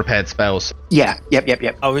one of your prepared spells. Yeah.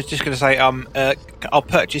 Yep. I was just going to say, I'll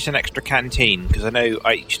purchase an extra canteen because I know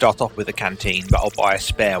I start off with a canteen, but I'll buy a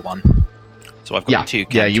spare one. So I've got 2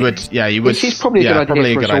 canteens. Yeah, you would. Which is probably a good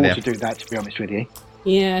idea for us all idea to do that. To be honest with you.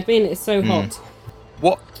 Yeah, I mean, it's so hot.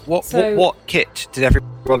 What kit did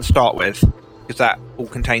everyone start with? Because that all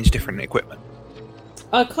contains different equipment.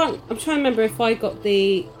 I'm trying to remember if I got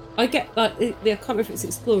I can't remember if it's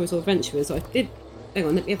Explorers or Adventurers. I did. Hang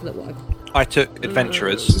on, let me have a look what I took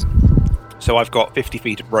Adventurers, so I've got 50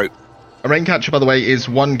 feet of rope. A Raincatcher, by the way, is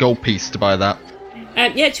 1 gold piece to buy that.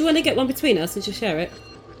 Yeah, do you want to get one between us and just share it?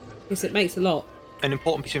 Because it makes a lot. An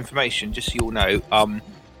important piece of information, just so you all know,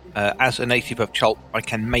 as a native of Chult, I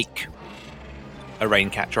can make a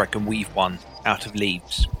Raincatcher. I can weave one out of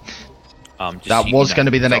leaves. That was going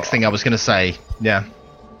to be the next thing I was going to say. Yeah.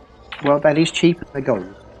 Well, that is cheaper than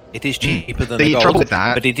gold. It is cheaper than The the trouble gold, with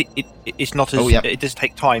that- but it's not as it does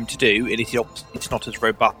take time to do. It's not as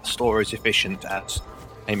robust or as efficient as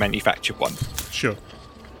a manufactured one. Sure.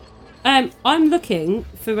 I'm looking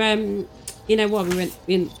for while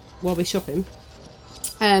we're shopping.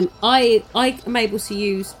 I am able to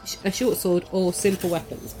use a short sword or simple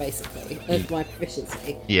weapons, basically, as my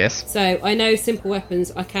proficiency. Yes. So I know simple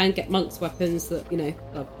weapons, I can get monk's weapons that,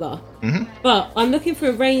 blah, blah. But I'm looking for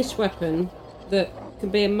a ranged weapon that can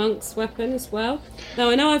be a monk's weapon as well.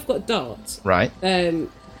 Now, I know I've got darts. Right.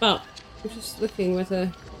 But I'm just looking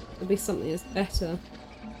whether there'll be something that's better.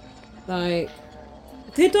 Like,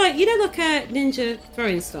 like ninja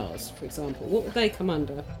throwing stars, for example. What would they come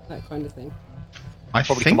under? That kind of thing. I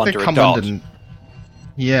Probably think come they under a come dart. under.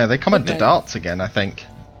 Yeah, they come under Okay. darts again, I think.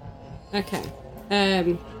 Okay.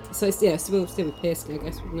 So it's, still be piercing, I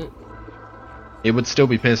guess, wouldn't it? It would still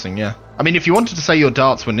be piercing, yeah. I mean, if you wanted to say your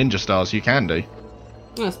darts were ninja stars, you can do.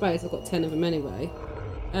 Well, I suppose I've got 10 of them anyway.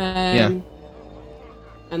 Yeah.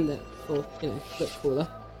 And they're look cooler.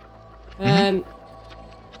 I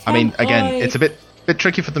mean, again, it's a bit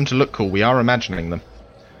tricky for them to look cool. We are imagining them.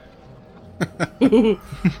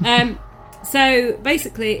 So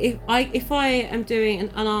basically, if I am doing an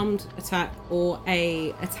unarmed attack or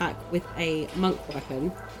a attack with a monk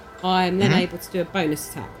weapon, I'm then able to do a bonus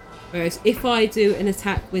attack. Whereas if I do an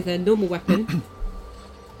attack with a normal weapon,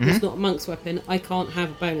 it's not a monk's weapon, I can't have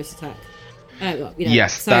a bonus attack.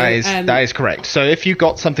 Yes, that is correct. So if you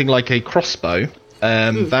got something like a crossbow,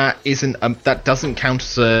 that doesn't count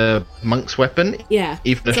as a monk's weapon. Yeah,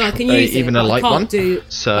 even so I can use even a light one. I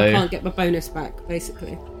can't get my bonus back,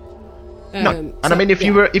 basically. No, and I mean, if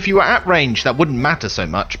you were at range, that wouldn't matter so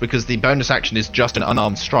much because the bonus action is just an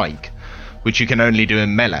unarmed strike, which you can only do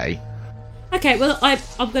in melee. Okay, well,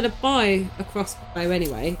 I'm going to buy a crossbow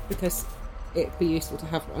anyway because it'd be useful to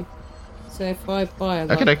have one. So if I buy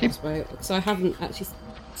a crossbow, because I haven't actually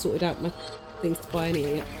sorted out my things to buy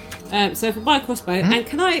any yet. So if I buy a crossbow, and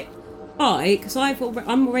can I buy, because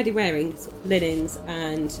I'm already wearing sort of linens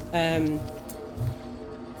and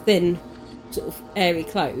thin sort of airy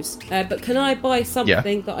clothes, but can I buy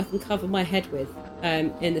something that I can cover my head with,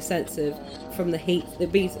 in the sense of from the heat,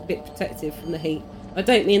 that be a bit protective from the heat? I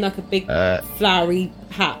don't mean like a big flowery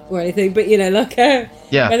hat or anything, but like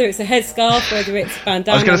whether it's a headscarf, whether it's a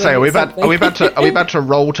bandana. I was going to say, are we about to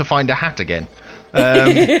roll to find a hat again?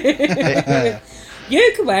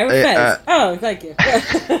 You can wear a fez. Oh, thank you.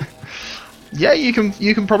 Yeah, you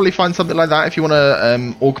can probably find something like that if you want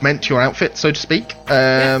to augment your outfit, so to speak.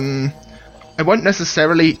 It won't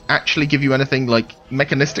necessarily actually give you anything like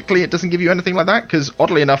mechanistically. It doesn't give you anything like that because,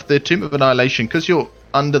 oddly enough, the Tomb of Annihilation, because you're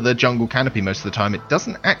under the jungle canopy most of the time, it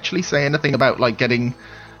doesn't actually say anything about like getting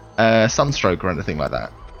sunstroke or anything like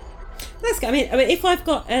that. That's good. I mean, if I've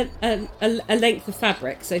got a length of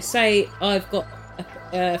fabric, so say I've got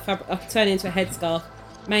a fabric, I can turn it into a headscarf.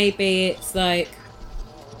 Maybe it's like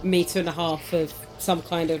 1.5 meters of some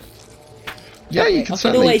kind of. Yeah, you can. I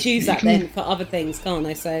can always use that then for other things, can't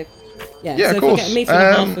I? So, yeah. So of if course. I get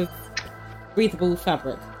 1.5 meters of breathable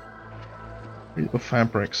fabric. Breathable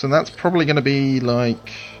fabric. So that's probably going to be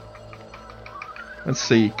like. Let's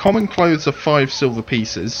see. Common clothes are 5 silver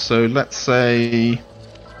pieces. So let's say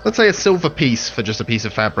a silver piece for just a piece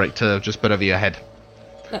of fabric to just put over your head.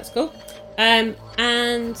 That's cool. And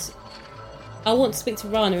I want to speak to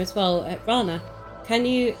Rana as well. Rana, can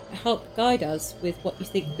you help guide us with what you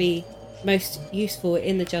think would be most useful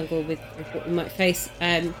in the jungle with what we might face?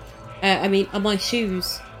 I mean, are my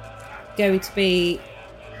shoes going to be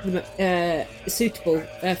suitable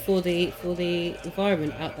for the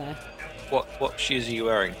environment out there? What shoes are you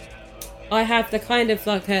wearing? I have the kind of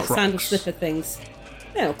like sandal slipper things.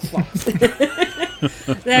 They're not Crocs.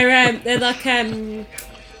 they're like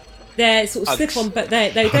they're sort of slip on, but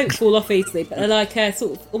they don't fall off easily. But they're like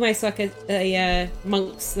sort of almost like a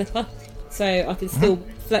monk's slipper, so I can still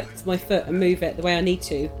flex my foot and move it the way I need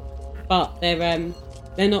to. But they're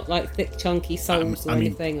not like thick, chunky soles or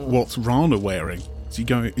anything. Or... What's Rana wearing? Is he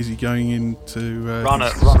going into? Rana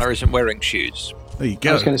isn't wearing shoes. There you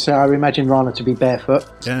go. I was going to say, I would imagine Rana to be barefoot.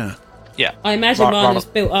 Yeah. Yeah. I imagine Rana's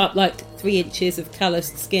built up like 3 inches of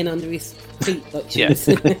calloused skin under his feet. Like shoes.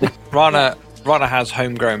 Yeah. Rana has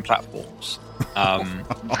homegrown platforms.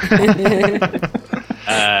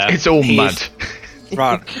 It's all mud.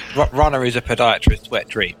 Rana is a podiatrist's wet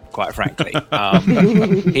dream, quite frankly.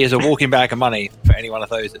 He is a walking bag of money for any one of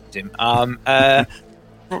those that's him. Rana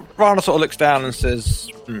sort of looks down and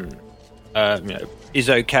says, is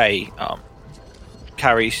okay.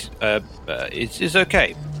 Carries is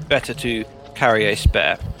okay. Better to carry a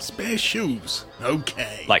spare shoes.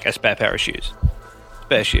 Okay. Like a spare pair of shoes.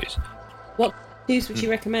 Spare shoes. What shoes would you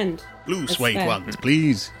recommend? Blue suede ones,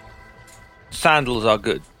 please. Sandals are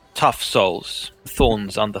good. Tough soles.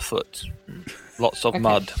 Thorns underfoot. Lots of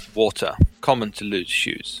mud, water. Common to lose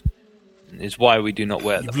shoes. Is why we do not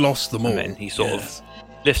wear them. You've lost them all. And then he sort of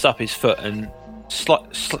lifts up his foot and sort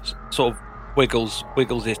of wiggles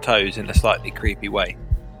his toes in a slightly creepy way.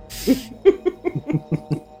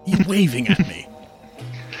 You're waving at me.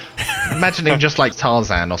 Imagining just like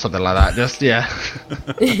Tarzan or something like that. Just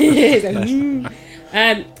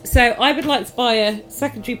So I would like to buy a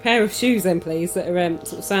secondary pair of shoes then, please, that are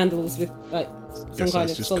sort of sandals with like some kind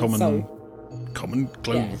of just solid sole. common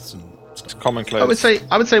clothes and It's common clothes.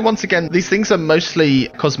 I would say once again, these things are mostly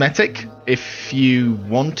cosmetic. If you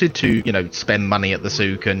wanted to, spend money at the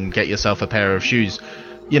souk and get yourself a pair of shoes,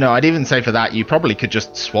 I'd even say for that you probably could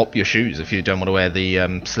just swap your shoes if you don't want to wear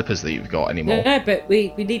the slippers that you've got anymore. No, but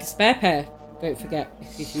we need a spare pair. Don't forget,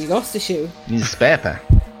 if you lost a shoe. You need a spare pair.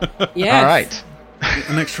 Yeah. All right.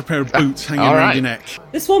 an extra pair of boots hanging around your neck.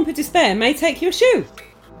 The Swampert to spare may take your shoe.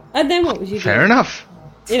 And then what would you do? Fair enough.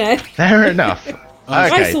 Fair enough. Okay.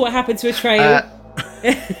 I saw what happened to a trail.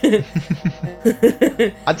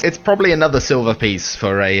 It's probably another silver piece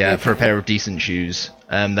for a pair of decent shoes.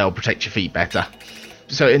 That'll protect your feet better.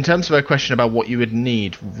 So, in terms of a question about what you would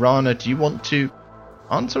need, Rana, do you want to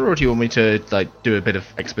answer, or do you want me to do a bit of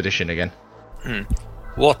expedition again?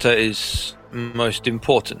 Water is most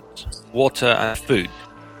important. Water and food.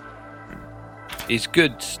 It's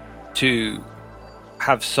good to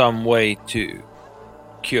have some way to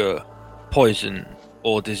cure poison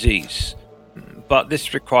or disease, but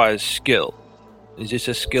this requires skill. Is this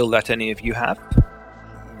a skill that any of you have?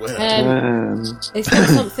 It's not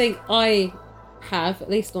something I have, at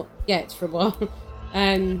least not yet for a while.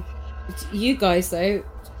 You guys, though,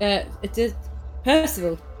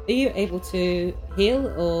 Percival, are you able to heal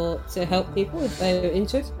or to help people if they're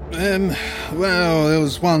injured? Well, there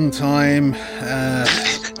was one time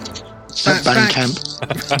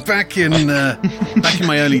back in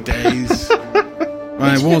my early days,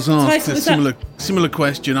 I was asked a similar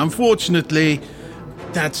question. Unfortunately,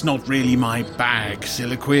 that's not really my bag,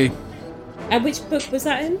 Siliqui. And which book was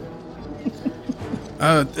that in?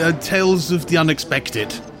 Tales of the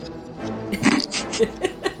Unexpected.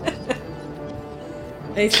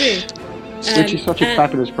 I see. Which is such a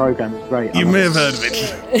fabulous program. It's great. You may have heard of it.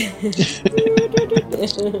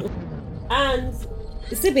 And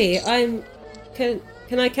Sibby,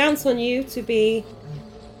 can I count on you to be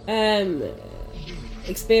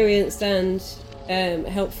experienced and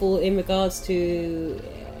helpful in regards to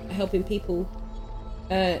helping people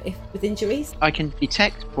with injuries. I can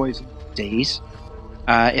detect poison disease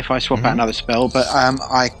if I swap out another spell, but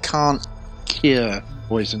I can't cure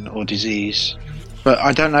poison or disease. But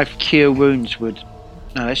I don't know if cure wounds would.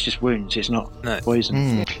 No, that's just wounds. It's not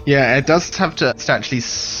poison. Yeah, it does have to actually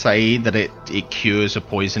say that it cures a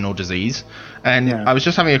poison or disease. And I was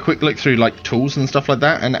just having a quick look through like tools and stuff like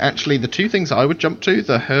that, and actually the two things I would jump to,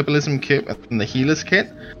 the herbalism kit and the healer's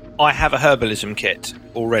kit. I have a herbalism kit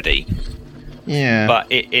already. Yeah. But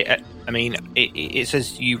it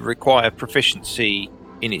says you require proficiency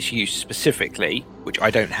in its use specifically, which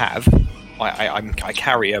I don't have. I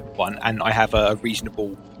carry one, and I have a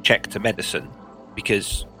reasonable check to medicine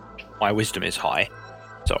because my wisdom is high,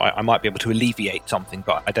 so I might be able to alleviate something,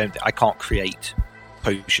 but I can't create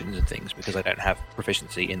potions and things because I don't have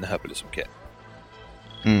proficiency in the herbalism kit.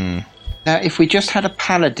 Now, if we just had a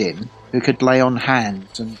paladin who could lay on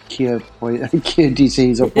hands and cure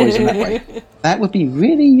disease or poison that way, that would be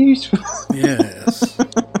really useful. Yes.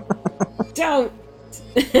 Don't.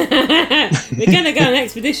 We're going to go on an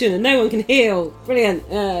expedition and no one can heal. Brilliant.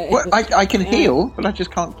 Well, I can heal, but I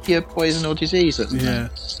just can't cure poison or disease. Yeah,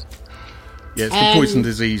 it's the poison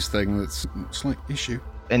disease thing that's a slight issue.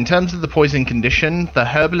 In terms of the poison condition, the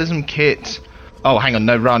herbalism kit... Oh, hang on,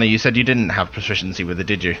 no, Rana, you said you didn't have proficiency with it,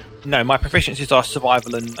 did you? No, my proficiencies are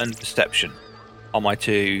survival and perception are my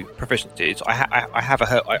two proficiencies.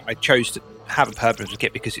 I chose to have a herbalism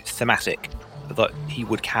kit because it's thematic. That he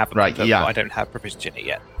would have, but I don't have proficiency in it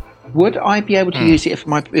yet. Would I be able to use it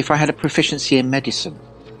if I had a proficiency in medicine?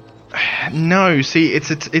 No, see, it's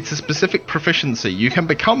a specific proficiency. You can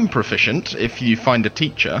become proficient if you find a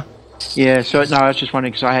teacher. Yeah, so no, I was just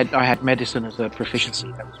wondering because I had medicine as a proficiency.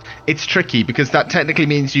 It's tricky because that technically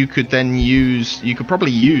means you could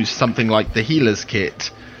probably use something like the healer's kit,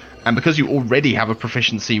 and because you already have a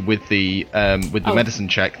proficiency with the medicine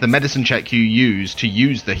check, the medicine check you use to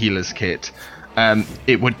use the healer's kit.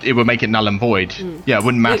 It would make it null and void. Yeah, it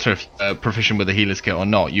wouldn't matter if you're proficient with the healer's kit or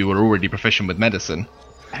not. You were already proficient with medicine.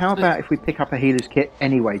 How about if we pick up a healer's kit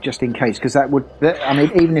anyway, just in case? Because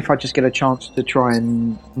even if I just get a chance to try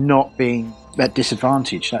and not being at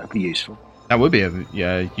disadvantage, that would be useful. That would be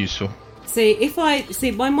useful.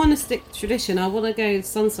 See, my monastic tradition, I want to go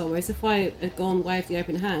Sunsoul, whereas if I had gone Way of the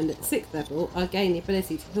Open Hand at 6th level, I gain the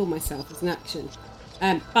ability to heal myself as an action.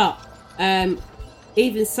 But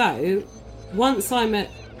even so, once I'm at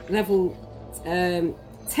level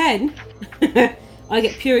 10, I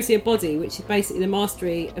get Purity of Body, which is basically the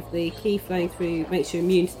mastery of the key flowing through, makes you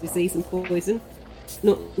immune to disease and poison.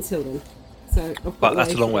 Not until then. But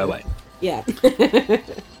that's a long way away. Yeah.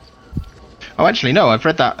 Oh, actually, no, I've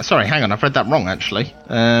read that. Sorry, hang on, I've read that wrong, actually.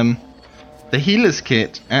 The healer's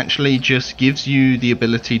kit actually just gives you the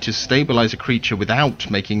ability to stabilize a creature without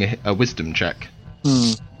making a wisdom check.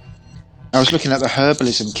 I was looking at the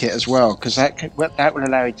herbalism kit as well, because that would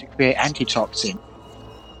allow you to create antitoxin.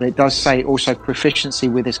 But it does say also proficiency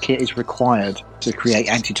with this kit is required to create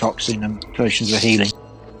antitoxin and potions of healing.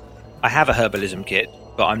 I have a herbalism kit,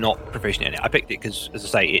 but I'm not proficient in it. I picked it because, as I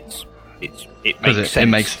say, it makes sense. It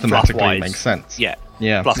makes thematically makes sense. Yeah.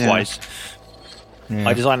 Plus-wise,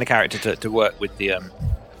 I designed the character to work with the,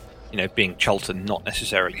 being Chultan, not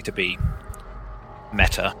necessarily to be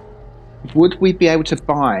meta. Would we be able to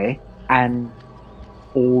buy an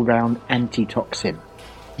all-round antitoxin?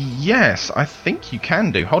 Yes, I think you can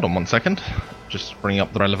do. Hold on 1 second. Just bring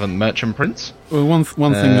up the relevant merchant prints. Well, one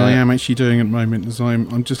thing I am actually doing at the moment is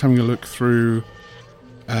I'm just having a look through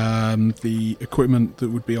the equipment that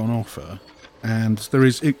would be on offer, and there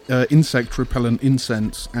is insect repellent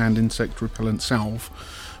incense and insect repellent salve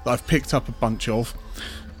that I've picked up a bunch of.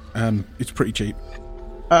 It's pretty cheap.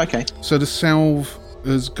 Okay. So the salve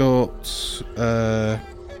has got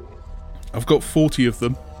I've got 40 of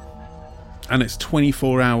them, and it's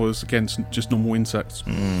 24 hours against just normal insects.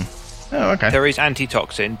 Oh, okay. There is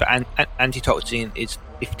antitoxin, but antitoxin is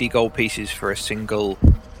 50 gold pieces for a single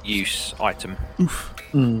use item. Oof.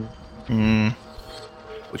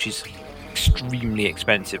 Which is extremely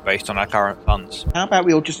expensive based on our current funds. How about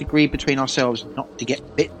we all just agree between ourselves not to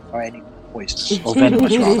get bitten by any poisonous or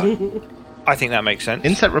venomous rather? I think that makes sense.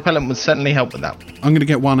 Insect repellent would certainly help with that. I'm going to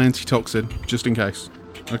get one antitoxin just in case.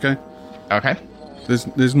 Okay. Okay.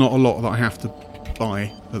 There's not a lot that I have to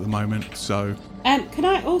buy at the moment, so. Can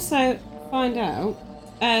I also find out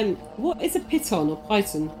what is a piton or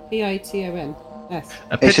python? P-I-T-O-N. Yes.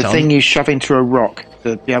 It's a thing you shove into a rock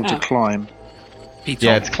to be able to climb. Piton.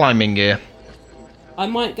 Yeah, it's climbing gear. I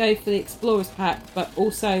might go for the explorer's pack, but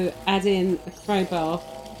also add in a crowbar,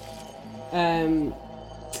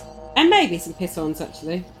 And maybe some piss-ons,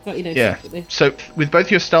 actually. But, Yeah. separately. So with both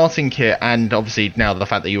your starting kit and obviously now the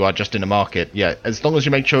fact that you are just in a market, yeah, as long as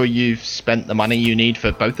you make sure you've spent the money you need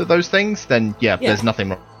for both of those things, then there's nothing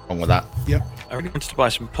wrong with that. Yep. I really wanted to buy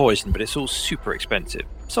some poison, but it's all super expensive,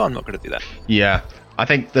 so I'm not going to do that. Yeah. I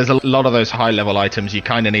think there's a lot of those high-level items you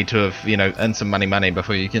kind of need to have, earned some money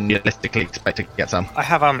before you can realistically expect to get some. I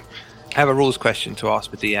have a rules question to ask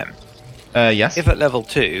the DM. Yes. If at level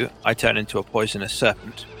 2 I turn into a poisonous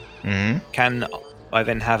serpent, can I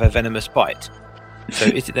then have a venomous bite? So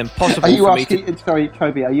is it then possible Are you for me asking? to... Sorry,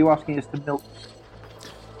 Toby. Are you asking us to milk?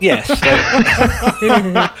 Yes. So...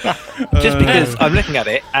 just because I'm looking at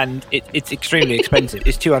it and it's extremely expensive.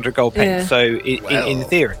 It's 200 gold pence. Yeah. So in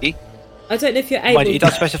theory, I don't know if you're able. mind you, it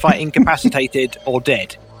does specify incapacitated or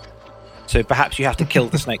dead. So perhaps you have to kill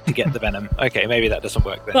the snake to get the venom. Okay, maybe that doesn't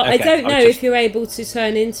work then. But Okay, I don't know was just- if you're able to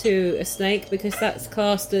turn into a snake because that's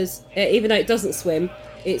classed as, even though it doesn't swim,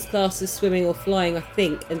 it's classed as swimming or flying, I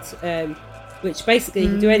think, and which basically you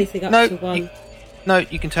can do anything up to one. No,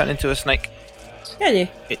 you can turn into a snake. Can you?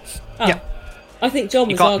 It's Oh. yeah. I think John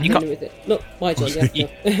You was can't- you arguing with it. Not my John. You-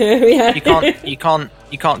 Yeah.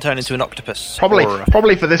 You can't turn into an octopus. Probably or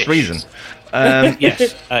a for this fish. reason.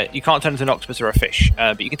 Yes, you can't turn into an octopus or a fish,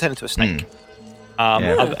 but you can turn into a snake.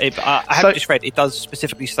 Yeah. I have just read it does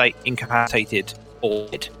specifically state incapacitated or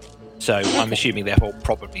dead, so I'm assuming therefore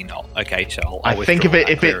probably not. Okay, so I'll I think if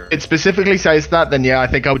it specifically says that, then I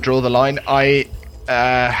think I would draw the line.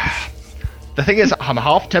 The thing is, I'm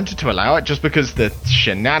half tempted to allow it just because the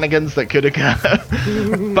shenanigans that could occur.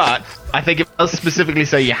 But I think it does specifically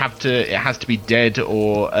say it has to be dead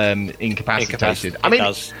or incapacitated. I mean,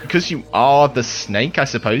 because you are the snake, I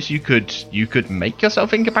suppose you could make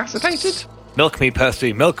yourself incapacitated. Milk me,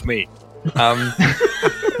 Percy, milk me. No,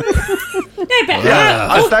 but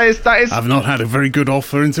That is. I've not had a very good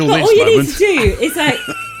offer until but this all you moment. need to do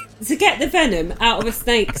is to get the venom out of a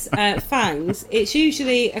snake's fangs. It's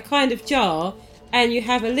usually a kind of jar, and you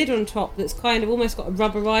have a lid on top that's kind of almost got a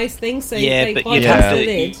rubberized thing. So they but bite you'd off have the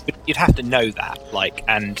to lid. you'd have to know that,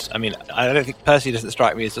 and I mean, I don't think Percy doesn't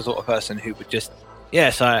strike me as the sort of person who would just.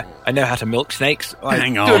 Yes, I know how to milk snakes. I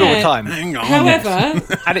Hang do on. it all the time. Hang on. However,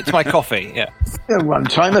 Add it to my coffee. Yeah. One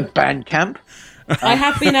time at band camp. I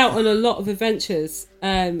have been out on a lot of adventures.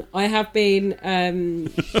 I have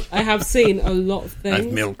seen a lot of things.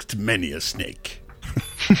 I've milked many a snake.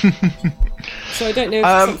 So I don't know. If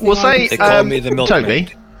it's something We'll I say, would They call me the milkman.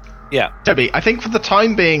 Toby. Yeah. Toby, I think for the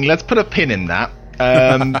time being, let's put a pin in that.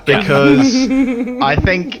 Because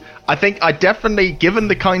I definitely, given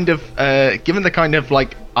the kind of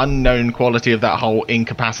like unknown quality of that whole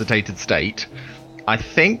incapacitated state, I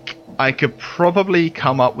think I could probably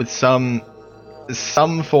come up with some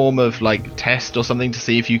form of like test or something to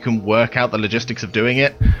see if you can work out the logistics of doing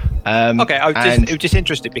it. Okay, I was just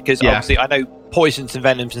interested because Yeah. obviously I know poisons and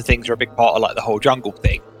venoms and things are a big part of like the whole jungle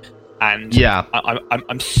thing, and Yeah.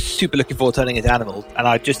 I'm super looking forward to turning into animals. And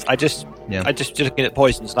I just looking at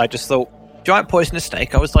poisons, and I just thought giant poisonous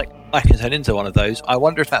snake. I was like, I can turn into one of those. I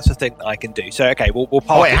wonder if that's a thing that I can do. So okay, we'll park.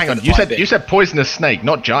 Oh wait, it hang for on. the You time said being. you said poisonous snake,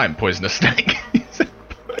 not giant poisonous snake.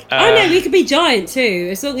 oh no, we could be giant too,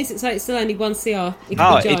 as long as it's like still only 1 CR. It could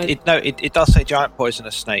be giant. It does say giant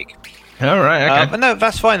poisonous snake. All right. Okay. But no,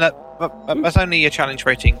 that's fine. That's only a challenge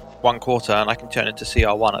rating 1/4, and I can turn into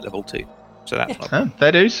CR1 at level 2. So that's not...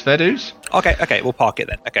 Fair dues. Okay, we'll park it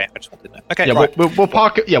then. Okay, I just wanted to know. Okay, Yeah, right. we'll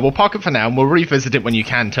park it. Yeah, we'll park it for now, and we'll revisit it when you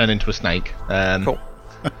can turn into a snake. Cool.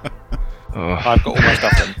 I've got all my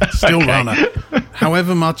stuff in. Still, Rana.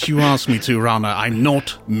 However much you ask me to, Rana, I'm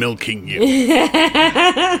not milking you.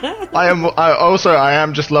 I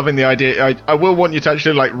am just loving the idea. I will want you to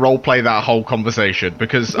actually like role play that whole conversation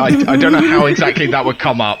because I don't know how exactly that would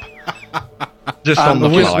come up. Just on the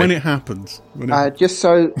fly. When it happens. Just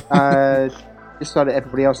so that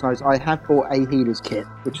everybody else knows, I have bought a healer's kit,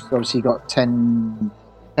 which has obviously got 10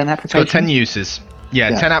 applications. It's got 10 uses.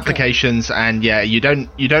 Yeah, 10 applications, and you don't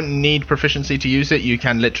need proficiency to use it. You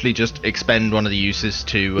can literally just expend one of the uses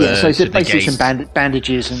to. So it's to basically negate. some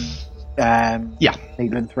bandages and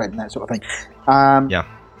needle and thread and that sort of thing.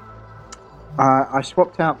 I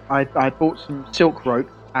swapped out. I bought some silk rope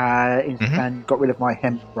and got rid of my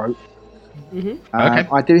hemp rope. Okay.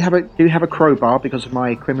 I do have a crowbar because of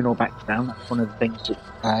my criminal background. That's one of the things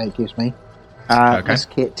it gives me. This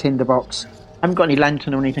kit, tinderbox. I haven't got any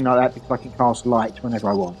lantern or anything like that because I can cast light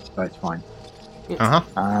whenever I want, so it's fine.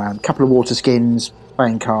 A couple of water skins,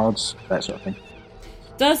 playing cards, that sort of thing.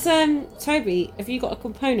 Does Toby, have you got a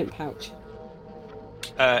component pouch?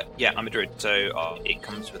 Yeah, I'm a druid, so it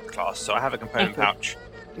comes with the class. So I have a component pouch.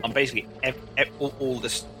 I'm basically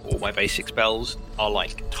all my basic spells are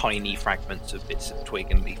like tiny fragments of bits of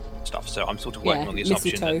twig and leaf stuff. So I'm sort of working on the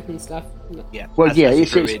assumption mistletoe and stuff. Yeah. Well, as yeah, a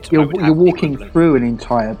it's, druid, I you're, would have you're the walking equivalent. through an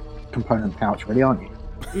entire component pouch, really, aren't you?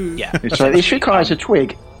 Yeah. So this requires a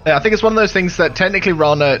twig. Yeah, I think it's one of those things that technically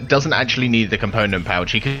Rana doesn't actually need the component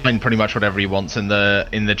pouch. He can find pretty much whatever he wants in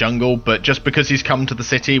the jungle, but just because he's come to the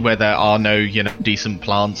city where there are no decent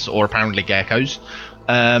plants or apparently geckos,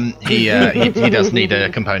 he does need a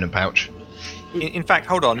component pouch. In fact,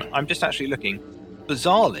 hold on. I'm just actually looking.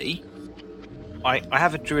 Bizarrely, I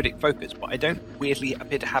have a druidic focus, but I don't weirdly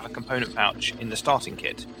appear to have a component pouch in the starting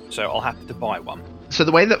kit, so I'll have to buy one. So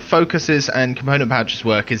the way that focuses and component pouches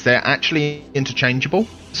work is they're actually interchangeable.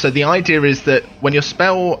 So the idea is that when your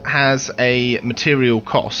spell has a material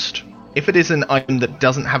cost, if it is an item that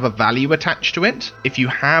doesn't have a value attached to it, if you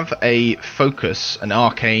have a focus, an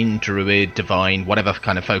arcane, druid, divine, whatever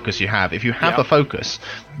kind of focus you have, if you have a focus,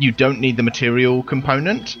 you don't need the material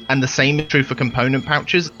component. And the same is true for component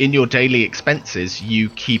pouches. In your daily expenses, you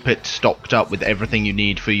keep it stocked up with everything you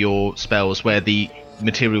need for your spells, where the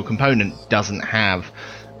material component doesn't have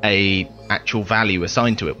a actual value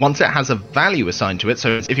assigned to it. Once it has a value assigned to it,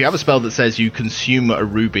 so if you have a spell that says you consume a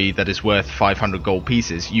ruby that is worth 500 gold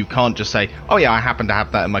pieces, you can't just say, oh yeah, I happen to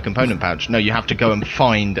have that in my component pouch. No, you have to go and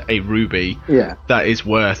find a ruby that is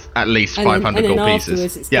worth at least 500 gold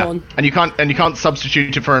pieces. It's gone. And you can't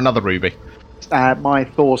substitute it for another ruby. My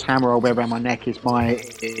Thor's hammer I wear around my neck is my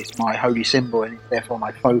holy symbol, and it's therefore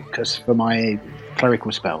my focus for my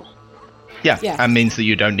clerical spells. Yeah, and means that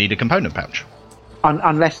you don't need a component pouch.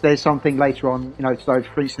 Unless there's something later on, so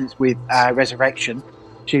for instance with Resurrection,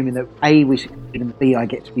 assuming that A we succeed and B I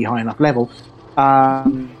get to be high enough level.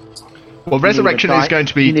 Well, Resurrection is going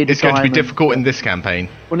to be difficult in this campaign.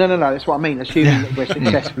 Well, no, that's what I mean. Assuming that we're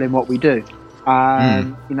successful in what we do,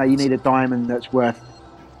 you need a diamond that's worth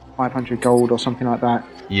 500 gold or something like that.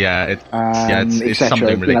 Yeah, it's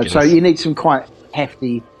something ridiculous. So you need some quite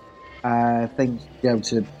hefty things to be able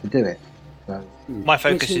to do it. So. My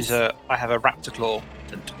focus is I have a raptor claw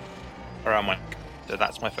around my neck, so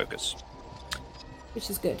that's my focus. Which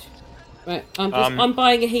is good. Right, I'm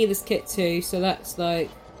buying a healer's kit too, so that's like...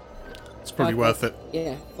 It's probably worth it.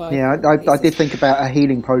 Yeah. I did think about a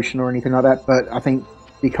healing potion or anything like that, but I think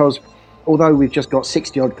because although we've just got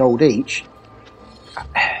 60 odd gold each,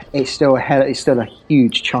 it's still a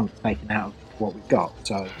huge chunk taken out of what we've got.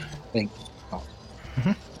 So I think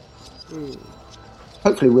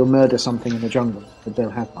hopefully we'll murder something in the jungle, but they'll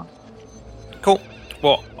have one. Cool.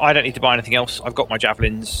 Well, I don't need to buy anything else. I've got my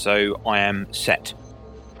javelins, so I am set.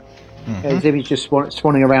 Zimmy's just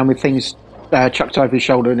swanning around with things chucked over his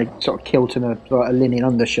shoulder and a sort of kilt and a linen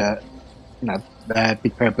undershirt.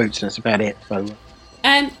 Big pair of boots, and that's about it.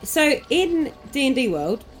 So in D&D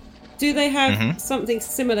world, do they have something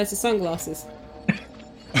similar to sunglasses?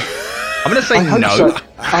 I'm going to say no. So.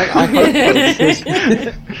 I hope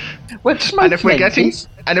so. And if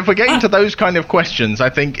we're getting to those kind of questions, I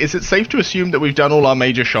think, is it safe to assume that we've done all our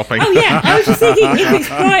major shopping? Oh yeah, I was just thinking, if it's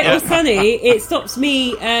bright or sunny, it stops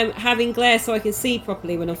me having glare so I can see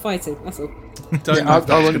properly when I'm fighting. That's all. I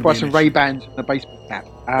want to buy some Ray-Bans and a baseball cap.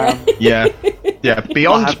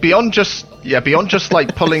 Beyond just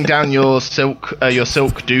like pulling down your silk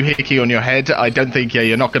doohickey on your head, I don't think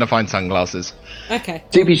you're not going to find sunglasses. Okay.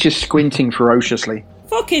 Zippy's just squinting ferociously.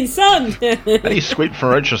 Fucking sun! He squint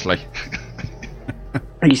ferociously.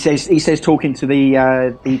 He says, talking to the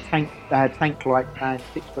tank-like man,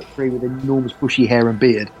 6'3" with enormous bushy hair and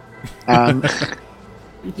beard.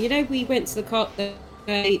 We went to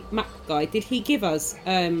the map guy. Did he give us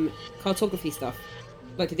cartography stuff?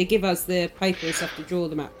 Like, did he give us the paper and stuff to draw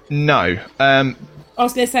the map? No. I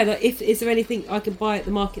was going to say, like, is there anything I can buy at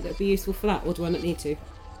the market that would be useful for that, or do I not need to?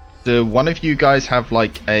 Do one of you guys have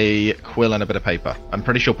like a quill and a bit of paper? I'm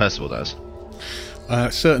pretty sure Percival does.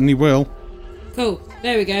 Certainly will. Cool.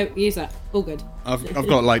 There we go. Use that. All good. I've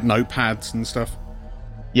got like notepads and stuff.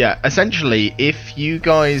 Yeah, essentially, if you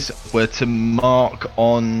guys were to mark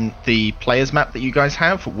on the player's map that you guys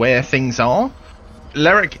have where things are,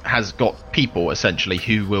 Leric has got people essentially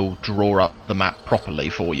who will draw up the map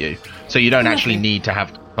properly for you. So you don't actually need to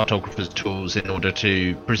have cartographer's tools in order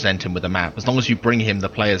to present him with a map. As long as you bring him the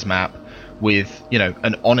player's map with,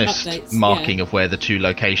 an honest marking of where the two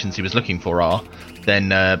locations he was looking for are, then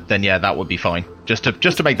that would be fine. Just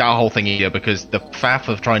to make that whole thing easier, because the faff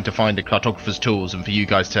of trying to find a cartographer's tools and for you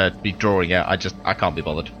guys to be drawing it, I can't be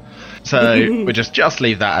bothered. So we just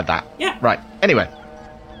leave that at that. Yeah. Right. Anyway,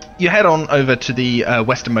 you head on over to the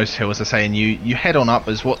westernmost hill, as I say, and you head on up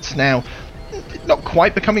as what's now not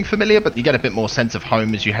quite becoming familiar, but you get a bit more sense of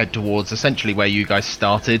home as you head towards essentially where you guys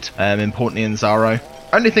started, importantly in Zaro.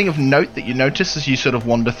 Only thing of note that you notice as you sort of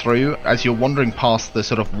wander through, as you're wandering past the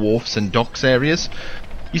sort of wharfs and docks areas,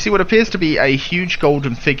 you see what appears to be a huge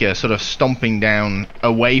golden figure sort of stomping down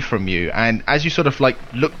away from you. And as you sort of like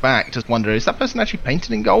look back, just wonder, is that person actually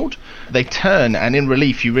painted in gold? They turn, and in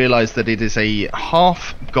relief you realise that it is a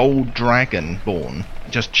half gold dragonborn,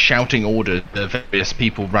 just shouting orders to various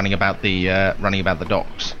people running about the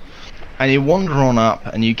docks. And you wander on up,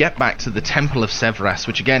 and you get back to the Temple of Severas,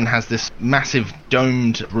 which again has this massive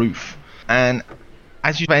domed roof. And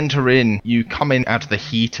as you enter in, you come in out of the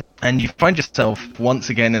heat, and you find yourself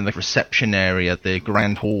once again in the reception area, the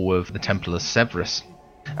Grand Hall of the Temple of Severas.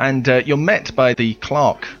 And you're met by the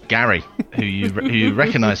clerk, Gary, who you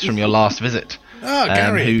recognise from your last visit. Oh,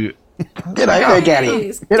 Gary. Get out there,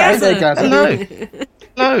 Gary. Get out there, Gary.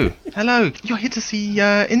 Hello. You're here to see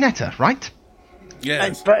Inetta, right?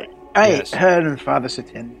 Yes. Yes. Her and Father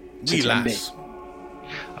Satembe. Relax.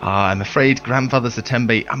 I'm afraid Grandfather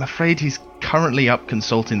Satembe, I'm afraid he's currently up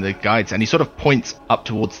consulting the guides, and he sort of points up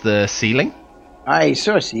towards the ceiling. Aye,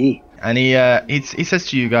 so see. And he says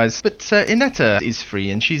to you guys, but Inetta is free,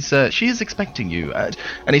 and she is expecting you.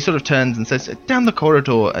 And he sort of turns and says, down the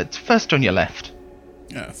corridor, it's first on your left.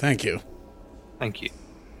 Thank you. Thank you.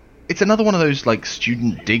 It's another one of those like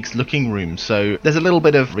student digs looking rooms, so there's a little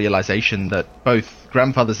bit of realization that both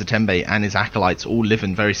Grandfather Satembe and his acolytes all live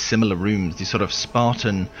in very similar rooms, these sort of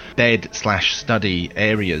Spartan bed/study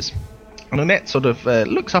areas. And Annette sort of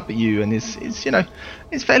looks up at you and is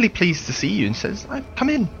fairly pleased to see you and says, come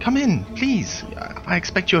in, please. I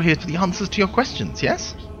expect you're here for the answers to your questions,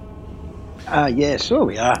 yes? Yes, so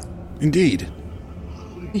we are. Indeed.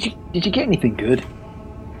 Did you get anything good?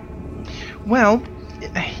 Well,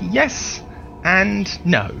 yes and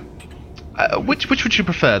no. Which would you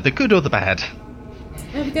prefer, the good or the bad?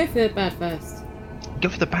 Well, we go for the bad first. Go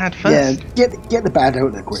for the bad first? Yeah, get the bad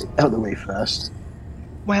out of the way first.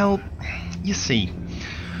 Well, you see,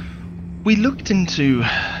 we looked into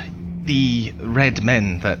the red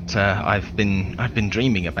men that I've been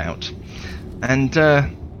dreaming about, and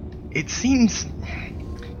it seems,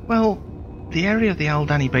 well, the area of the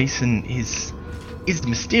Aldani Basin is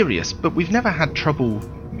mysterious, but we've never had trouble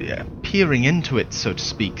peering into it, so to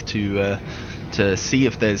speak, to see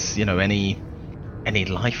if there's any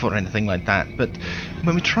life or anything like that. But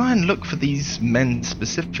when we try and look for these men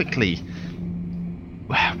specifically,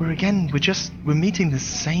 we're meeting the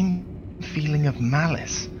same feeling of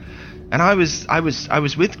malice. And I was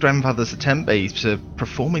with Grandfather Satembe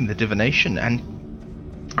performing the divination, and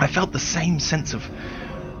I felt the same sense of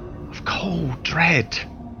cold dread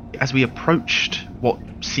as we approached what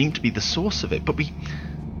seemed to be the source of it, but we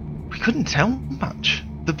couldn't tell much.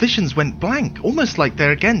 The visions went blank, almost like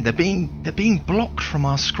they're being blocked from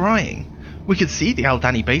our scrying. We could see the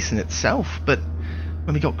Aldani Basin itself, but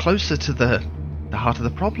when we got closer to the heart of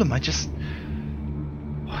the problem, I could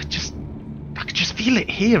just feel it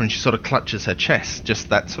here. And she sort of clutches her chest, just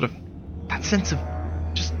that sense of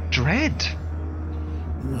just dread.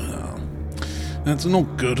 Well, that's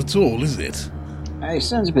not good at all, is it? It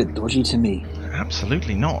sounds a bit dodgy to me.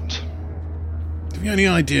 Absolutely not. Have you any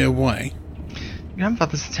idea why?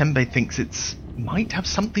 Grandfather Satembe thinks it might have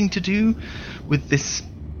something to do with this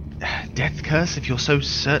death curse, if you're so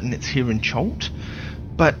certain it's here in Cholt.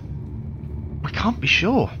 But we can't be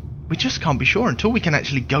sure. We just can't be sure until we can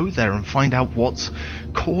actually go there and find out what's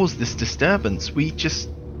caused this disturbance. We're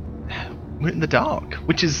in the dark,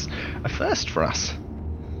 which is a first for us.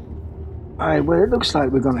 Well, it looks like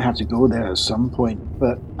we're going to have to go there at some point,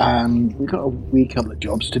 but we've got a wee couple of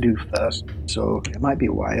jobs to do first, so it might be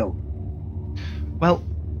a while. Well,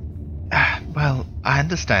 I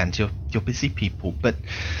understand you're busy people, but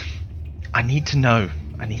I need to know.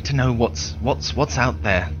 I need to know what's out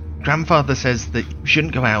there. Grandfather says that you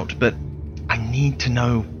shouldn't go out, but I need to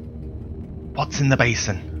know what's in the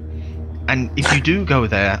basin. And if you do go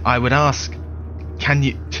there, I would ask, can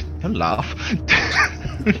you... Don't laugh.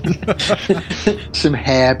 Some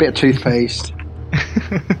hair, a bit of toothpaste.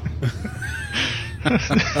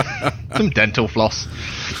 Some dental floss.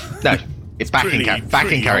 No, it's back in character.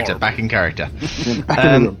 Back in character.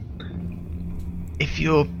 If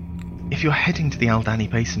you're heading to the Aldani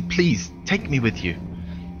Basin, please take me with you.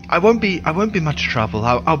 I won't be much trouble.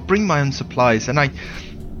 I'll bring my own supplies, and I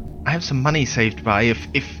have some money saved by.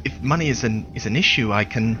 If money is an issue, I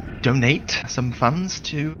can donate some funds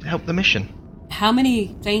to help the mission. How many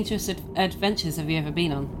dangerous adventures have you ever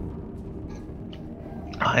been on?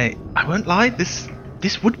 I won't lie, this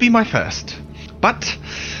would be my first. But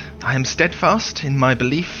I am steadfast in my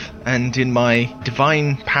belief and in my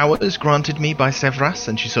divine powers granted me by Severas,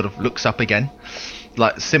 and she sort of looks up again,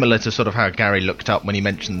 like similar to sort of how Gary looked up when he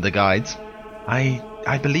mentioned the guides. I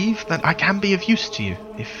I believe that I can be of use to you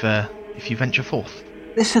if you venture forth.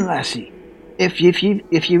 Listen, lassie, if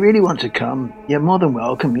you really want to come, you're more than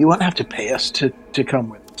welcome. You won't have to pay us to come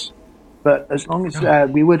with us. But as long as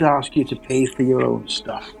we would ask you to pay for your own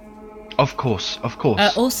stuff. Of course.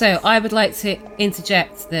 Also, I would like to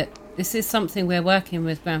interject that this is something we're working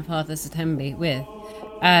with Grandfather Zatembi with.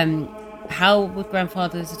 How would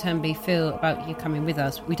Grandfather Zatembi feel about you coming with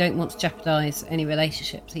us? We don't want to jeopardise any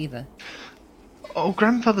relationships either. Oh,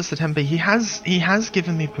 Grandfather Zatembi, he has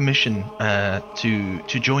given me permission to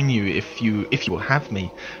join you if you will have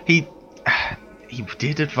me. He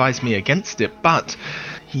did advise me against it, but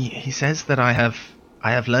he says that I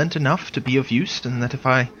have learned enough to be of use, and that if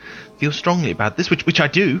I feel strongly about this, which I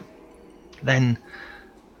do, then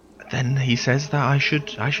he says that I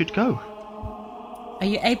should go. Are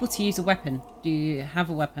you able to use a weapon? Do you have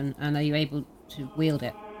a weapon, and are you able to wield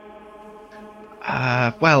it?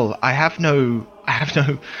 Well, I have no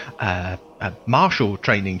martial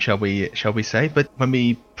training, shall we say? But when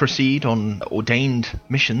we proceed on ordained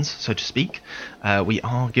missions, so to speak, we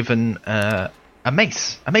are given a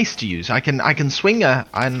mace to use. I can swing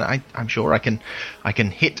and I'm sure I can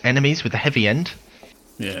hit enemies with the heavy end.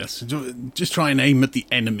 Yes, just try and aim at the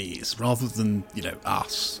enemies rather than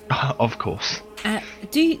us. Of course.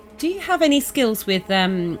 Do you have any skills with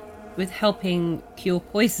helping cure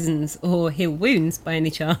poisons or heal wounds by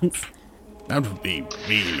any chance? That would be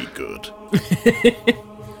really good.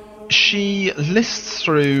 She lists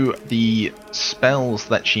through the spells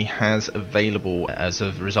that she has available as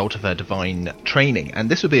a result of her divine training, and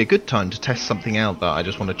this would be a good time to test something out that I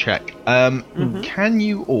just want to check. Can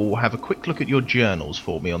you all have a quick look at your journals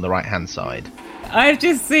for me on the right-hand side? I've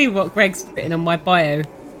just seen what Greg's written on my bio,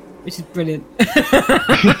 which is brilliant.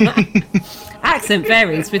 Accent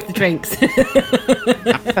varies with the drinks.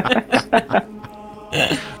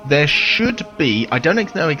 There should be, I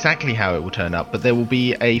don't know exactly how it will turn up, but there will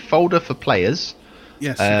be a folder for players,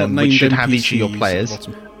 yes, which should have each of your players,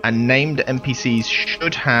 and named NPCs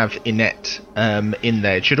should have Inette in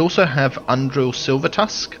there. It should also have Undril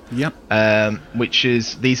Silvertusk, which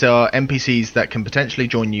is, these are NPCs that can potentially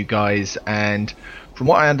join you guys, and from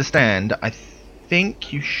what I understand, I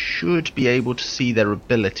think you should be able to see their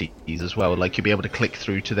abilities as well, like you'll be able to click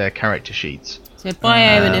through to their character sheets. So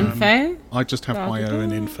bio and info? I just have bio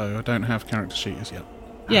and info. I don't have character sheets yet.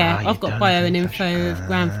 Yeah, I've got bio and info of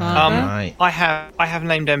Grandfather. Right. I have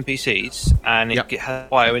named NPCs, and it has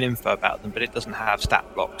bio and info about them, but it doesn't have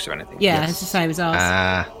stat blocks or anything. Yeah, it's the same as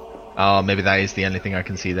ours. Maybe that is the only thing I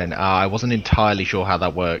can see then. I wasn't entirely sure how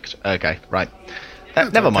that worked. Okay, right.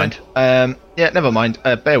 Never mind. Never mind.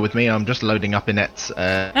 Bear with me. I'm just loading up Inette's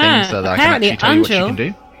thing so that I can actually tell you what she can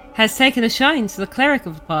do. Has taken a shine to the cleric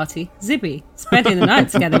of the party, Zibby, spending the night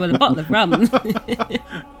together with a bottle of rum.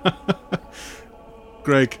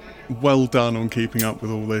 Greg, well done on keeping up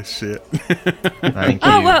with all this shit. Thank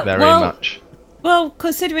you very much. Well,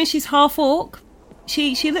 considering she's half orc,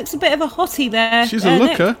 she looks a bit of a hottie there. She's a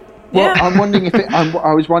looker. Well, I'm wondering if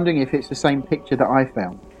I was wondering if it's the same picture that I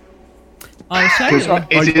found. I'll show you.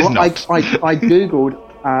 It is not. I googled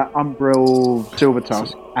Undril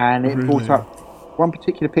Silvertusk, and it brought up one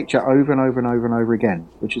particular picture over and over and over and over again,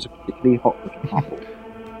 which is a particularly hot looking couple.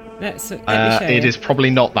 Let me show you. It is probably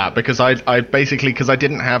not that, because I basically, because I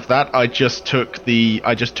didn't have that, I just took the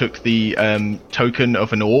token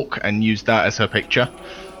of an orc and used that as her picture.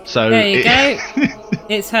 So there you go.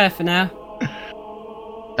 It's her for now.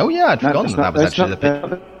 Oh yeah, I'd forgotten that was actually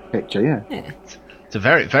the picture. Yeah. It's a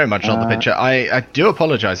very, very much not the picture. I do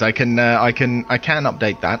apologise. I can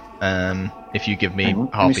update that if you give me half a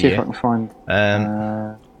year. Let me see if I can find.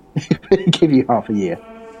 Give you half a year.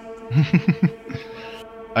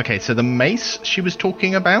 Okay, so the mace she was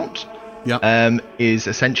talking about, is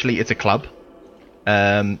essentially, it's a club.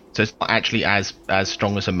 So it's not actually as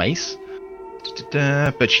strong as a mace,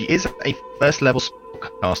 but she is a first level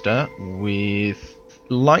spellcaster with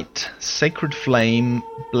Light, Sacred Flame,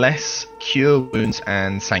 Bless, Cure Wounds,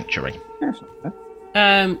 and Sanctuary.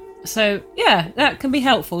 So yeah, that can be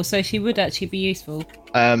helpful. So she would actually be useful.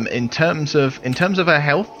 In terms of her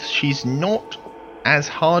health, she's not as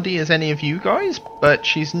hardy as any of you guys, but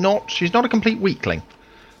she's not a complete weakling.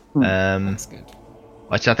 That's good.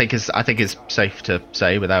 Which I think is safe to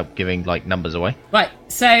say without giving like numbers away. Right.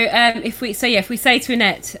 So if we say to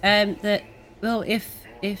Inette that, well, if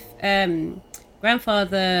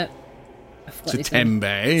Grandfather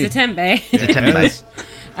Zatembi. Yes.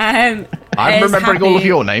 I'm remembering all of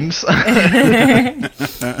your names. The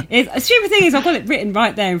stupid thing is I've got it written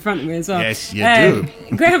right there in front of me as well. Yes, you do.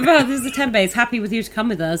 Grandfather Zatembi is happy with you to come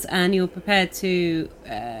with us, and you're prepared to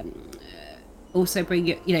also bring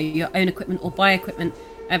your own equipment or buy equipment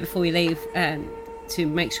before you leave to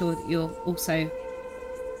make sure that you're also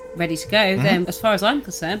ready to go, then as far as I'm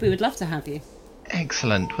concerned, we would love to have you.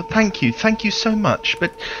 Excellent. Well, thank you so much.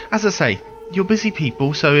 But as I say, you're busy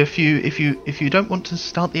people, so if you don't want to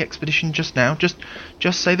start the expedition just now, just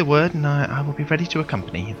say the word, and I will be ready to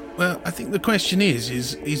accompany you. Well, I think the question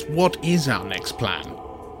is what is our next plan?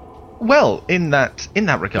 Well, in that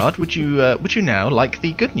regard, would you now like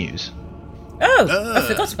the good news? Oh, I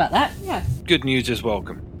forgot about that. Yeah. Good news is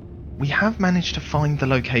welcome. We have managed to find the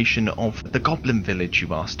location of the goblin village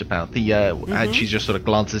you asked about. And she just sort of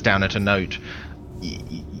glances down at a note.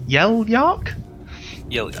 Yellyark?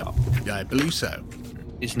 Yellyark. Yeah, I believe so.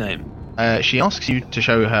 His name. She asks you to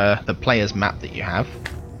show her the player's map that you have.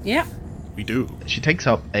 Yeah. We do. She takes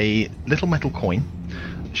up a little metal coin.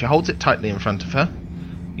 She holds it tightly in front of her.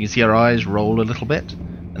 You can see her eyes roll a little bit.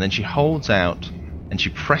 And then she holds out and she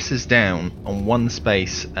presses down on one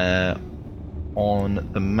space on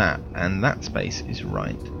the map. And that space is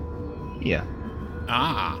right here.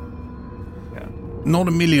 Ah. Yeah. Not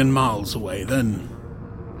a million miles away, then.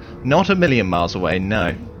 Not a million miles away,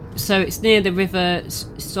 no. So it's near the river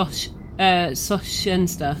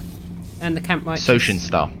Soshensta and the Camp Righteous.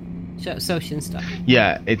 Soshensta. Soshensta.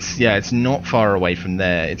 Yeah, it's not far away from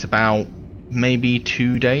there. It's about maybe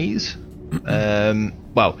 2 days. It's 2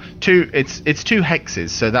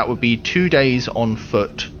 hexes, so that would be 2 days on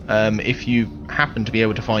foot. If you happen to be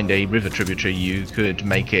able to find a river tributary, you could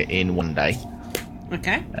make it in 1 day.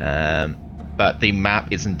 Okay. But the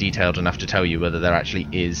map isn't detailed enough to tell you whether there actually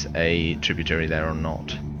is a tributary there or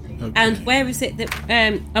not. Okay. And where is it that?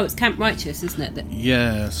 It's Camp Righteous, isn't it?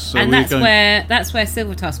 Yes. So and that's where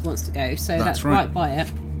Silvertusk wants to go. So that's right by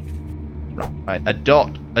it. Right. A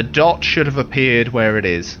dot should have appeared where it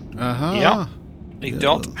is. Yeah. A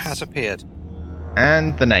dot has appeared.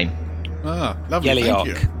 And the name. Lovely. Yellyark.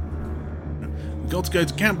 Thank you. We've got to go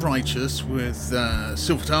to Camp Righteous with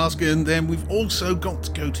Silvertusk, and then we've also got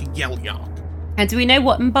to go to Yellyark. And do we know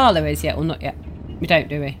what Mbala is yet or not yet? We don't,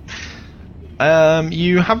 do we?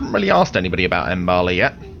 You haven't really asked anybody about Mbala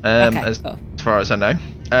yet, as far as I know.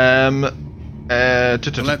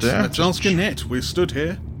 Let's ask Annette. We're stood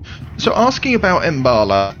here. So asking about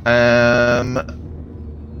Mbala,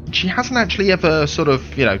 she hasn't actually ever sort of,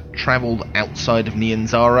 travelled outside of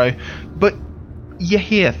Nyanzaro, but you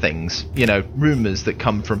hear things, rumours that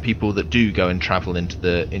come from people that do go and travel into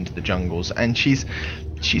the jungles, and she's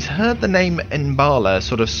heard the name Mbala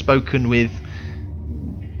sort of spoken with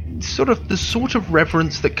the sort of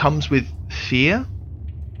reverence that comes with fear.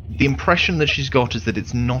 The impression that she's got is that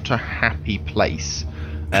it's not a happy place.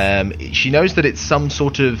 She knows that it's some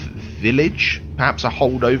sort of village, perhaps a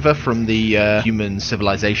holdover from the human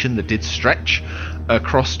civilization that did stretch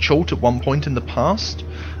across Chult at one point in the past.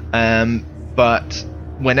 But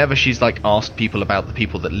whenever she's asked people about the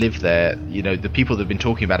people that live there, the people that have been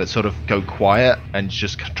talking about it sort of go quiet and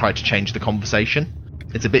just try to change the conversation.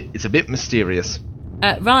 It's a bit mysterious.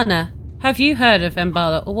 Rana, have you heard of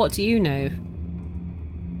Mbala, or what do you know?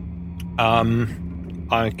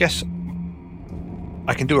 I guess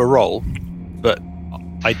I can do a roll, but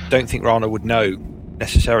I don't think Rana would know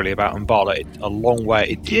necessarily about Mbala. It's a long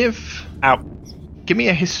way. Give me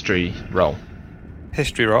a history roll.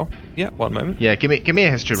 History roll? Yeah, 1 moment. Yeah, give me a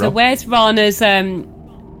history roll. So where's Rana's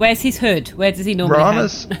where's his hood? Where does he normally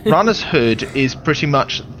Rana's hood is pretty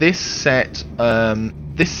much this set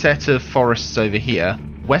of forests over here,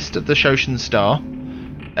 west of the Shoshin Star.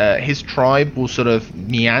 His tribe will sort of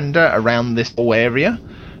meander around this whole area.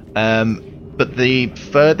 But the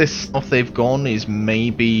furthest south they've gone is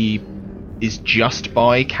just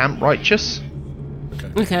by Camp Righteous.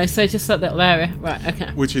 Okay, so just that little area. Right,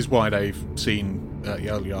 okay. Which is why they've seen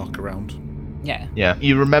Yellyark around. Yeah. Yeah.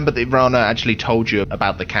 You remember that Rana actually told you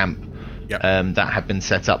about the camp that had been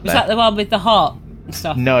set up there. Was that the one with the heart and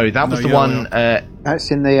stuff? No, that was the one...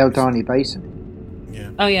 that's in the Eldani Basin.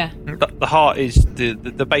 Yeah. Oh, yeah. The heart is...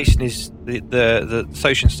 The basin is the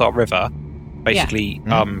Soshin Star River. Basically,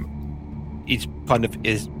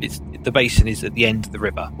 the basin is at the end of the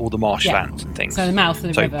river, all the marshlands and things. So the mouth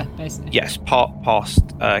of the river, basically. Yes, past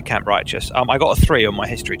Camp Righteous. I got a 3 on my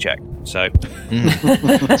history check, so.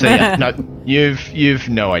 So yeah, no, you've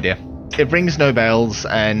no idea. It rings no bells,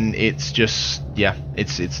 and it's just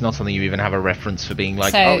it's not something you even have a reference for being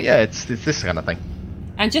like, it's this kind of thing.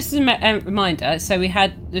 And just as a reminder, so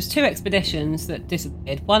there's 2 expeditions that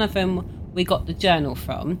disappeared. One of them we got the journal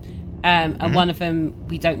from. And one of them,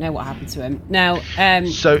 we don't know what happened to him. Now,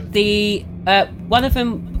 so the one of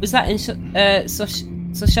them was that in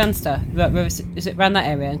Shanster? Is it around that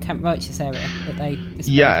area and Camp Righteous area that they?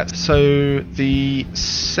 Yeah. So the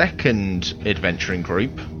second adventuring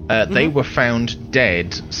group, they were found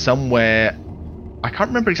dead somewhere. I can't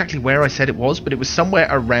remember exactly where I said it was, but it was somewhere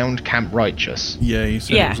around Camp Righteous. Yeah, you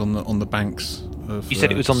said it was on the banks. You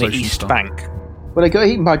said it was on the east bank. Well, they got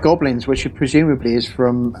eaten by goblins, which presumably is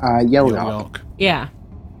from Yeldark. Yeah.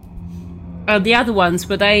 The other ones,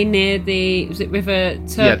 were they near was it River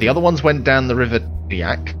Turkey? Yeah, the other ones went down the River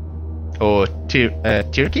Tiak. Or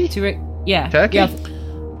Turkey? Yeah. Turkey?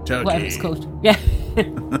 Turkey. Whatever it's called. Yeah.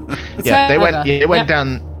 Yeah, they went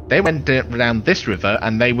down. They went down this river,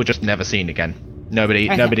 and they were just never seen again.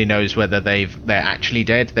 Nobody knows whether they're actually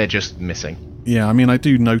dead. They're just missing. Yeah, I mean, I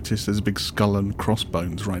do notice there's a big skull and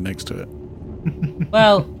crossbones right next to it.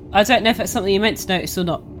 Well, I don't know if it's something you're meant to notice or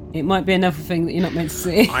not. It might be another thing that you're not meant to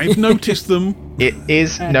see. I've noticed them. It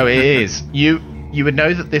is. No, it is. You would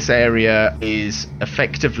know that this area is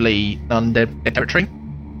effectively undead territory.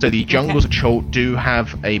 So the jungles of Chult do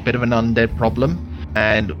have a bit of an undead problem,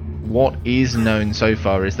 and what is known so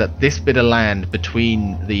far is that this bit of land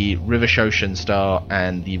between the River Shoshanstar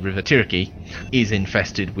and the River Tiriki is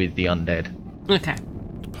infested with the undead. Okay.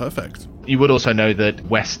 Perfect. You would also know that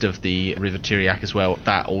west of the River Tiriak as well,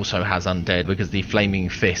 that also has undead, because the Flaming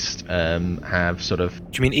Fist have sort of...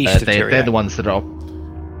 Do you mean east of Tiriak? They're the ones that are...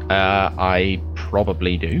 I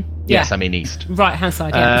probably do. Yes, I mean east. Right-hand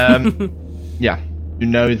side, yeah. Yeah. You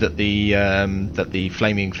know that the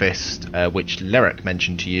Flaming Fist, which Leric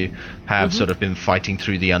mentioned to you, have sort of been fighting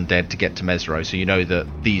through the undead to get to Mesro. So you know that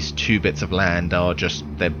these two bits of land are just...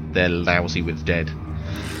 They're lousy with dead.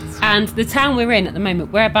 And the town we're in at the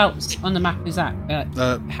moment, whereabouts on the map is that?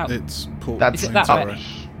 It's Port. That's is it that way?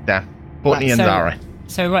 Yeah, Port Nyanzara.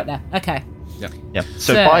 So right there. Okay. Yeah.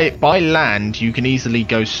 So by land, you can easily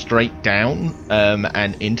go straight down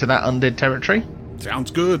and into that undead territory.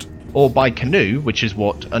 Sounds good. Or by canoe, which is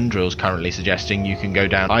what Undrill's currently suggesting. You can go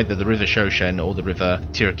down either the River Shoshen or the River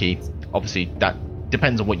Tiriki. Obviously, that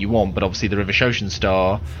depends on what you want, but obviously the River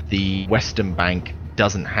Shoshenstar, the western bank,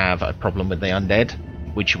 doesn't have a problem with the undead,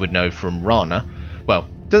 which you would know from Rana. Well,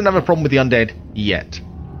 doesn't have a problem with the undead yet.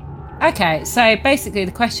 Okay, so basically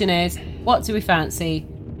the question is, what do we fancy?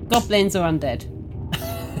 Goblins or undead?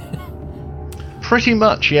 Pretty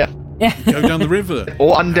much, yeah. Yeah. Go down the river.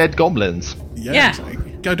 Or undead goblins. Yeah.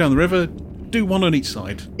 Go down the river, do one on each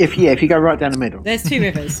side. If you go right down the middle. There's two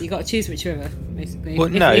rivers. You've got to choose which river, basically. Well,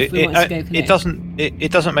 it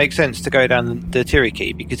doesn't make sense to go down the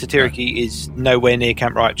Tiriki, because the Tiriki is nowhere near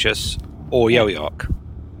Camp Righteous or Yeldark.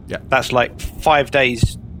 Yeah. That's like 5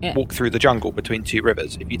 days walk through the jungle between two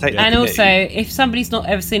rivers. If you take and also, if somebody's not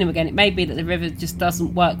ever seen them again, it may be that the river just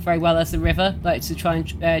doesn't work very well as a river, like to try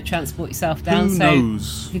and transport yourself down. Who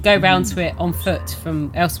knows? You could go round to it on foot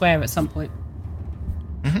from elsewhere at some point.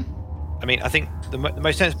 I mean, I think the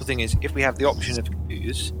most sensible thing is, if we have the option of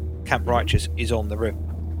canoes, Camp Righteous is on the river,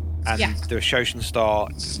 and the Shoshenstar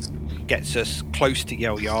gets us close to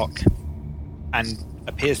Yeldark and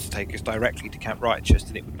appears to take us directly to Camp Righteous,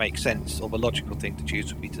 then it would make sense, or the logical thing to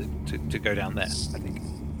choose would be to go down there, I think.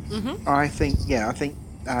 I think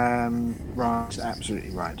Ryan's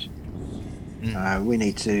absolutely right. We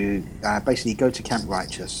need to basically go to Camp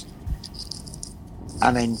Righteous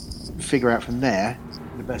and then figure out from there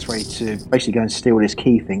the best way to basically go and steal this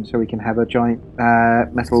key thing so we can have a giant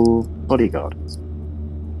metal bodyguard.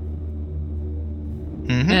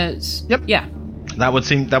 Yep. Yeah. That would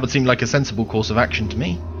seem like a sensible course of action to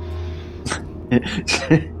me.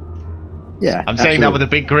 Yeah. I'm saying that with a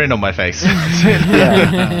big grin on my face.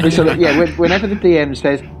 Whenever the DM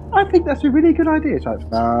says, I think that's a really good idea, it's like,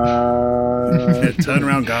 turn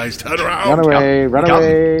around, guys, turn around. Run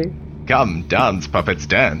away. Come, dance, puppets,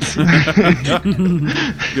 dance.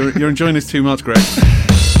 You're enjoying this too much, Greg.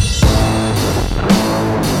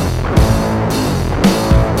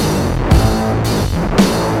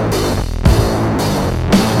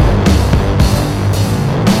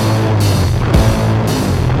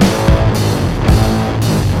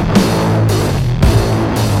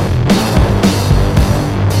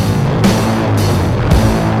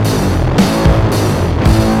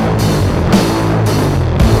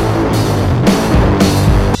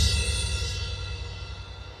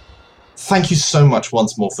 Thank you so much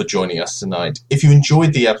once more for joining us tonight. If you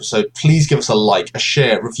enjoyed the episode, please give us a like, a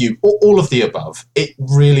share, review, or all of the above. It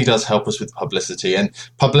really does help us with publicity, and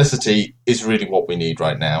publicity is really what we need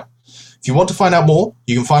right now. If you want to find out more,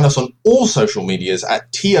 you can find us on all social medias at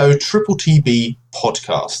TOTTB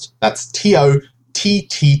Podcast. That's TOTTB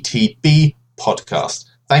Podcast.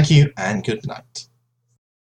 Thank you and good night.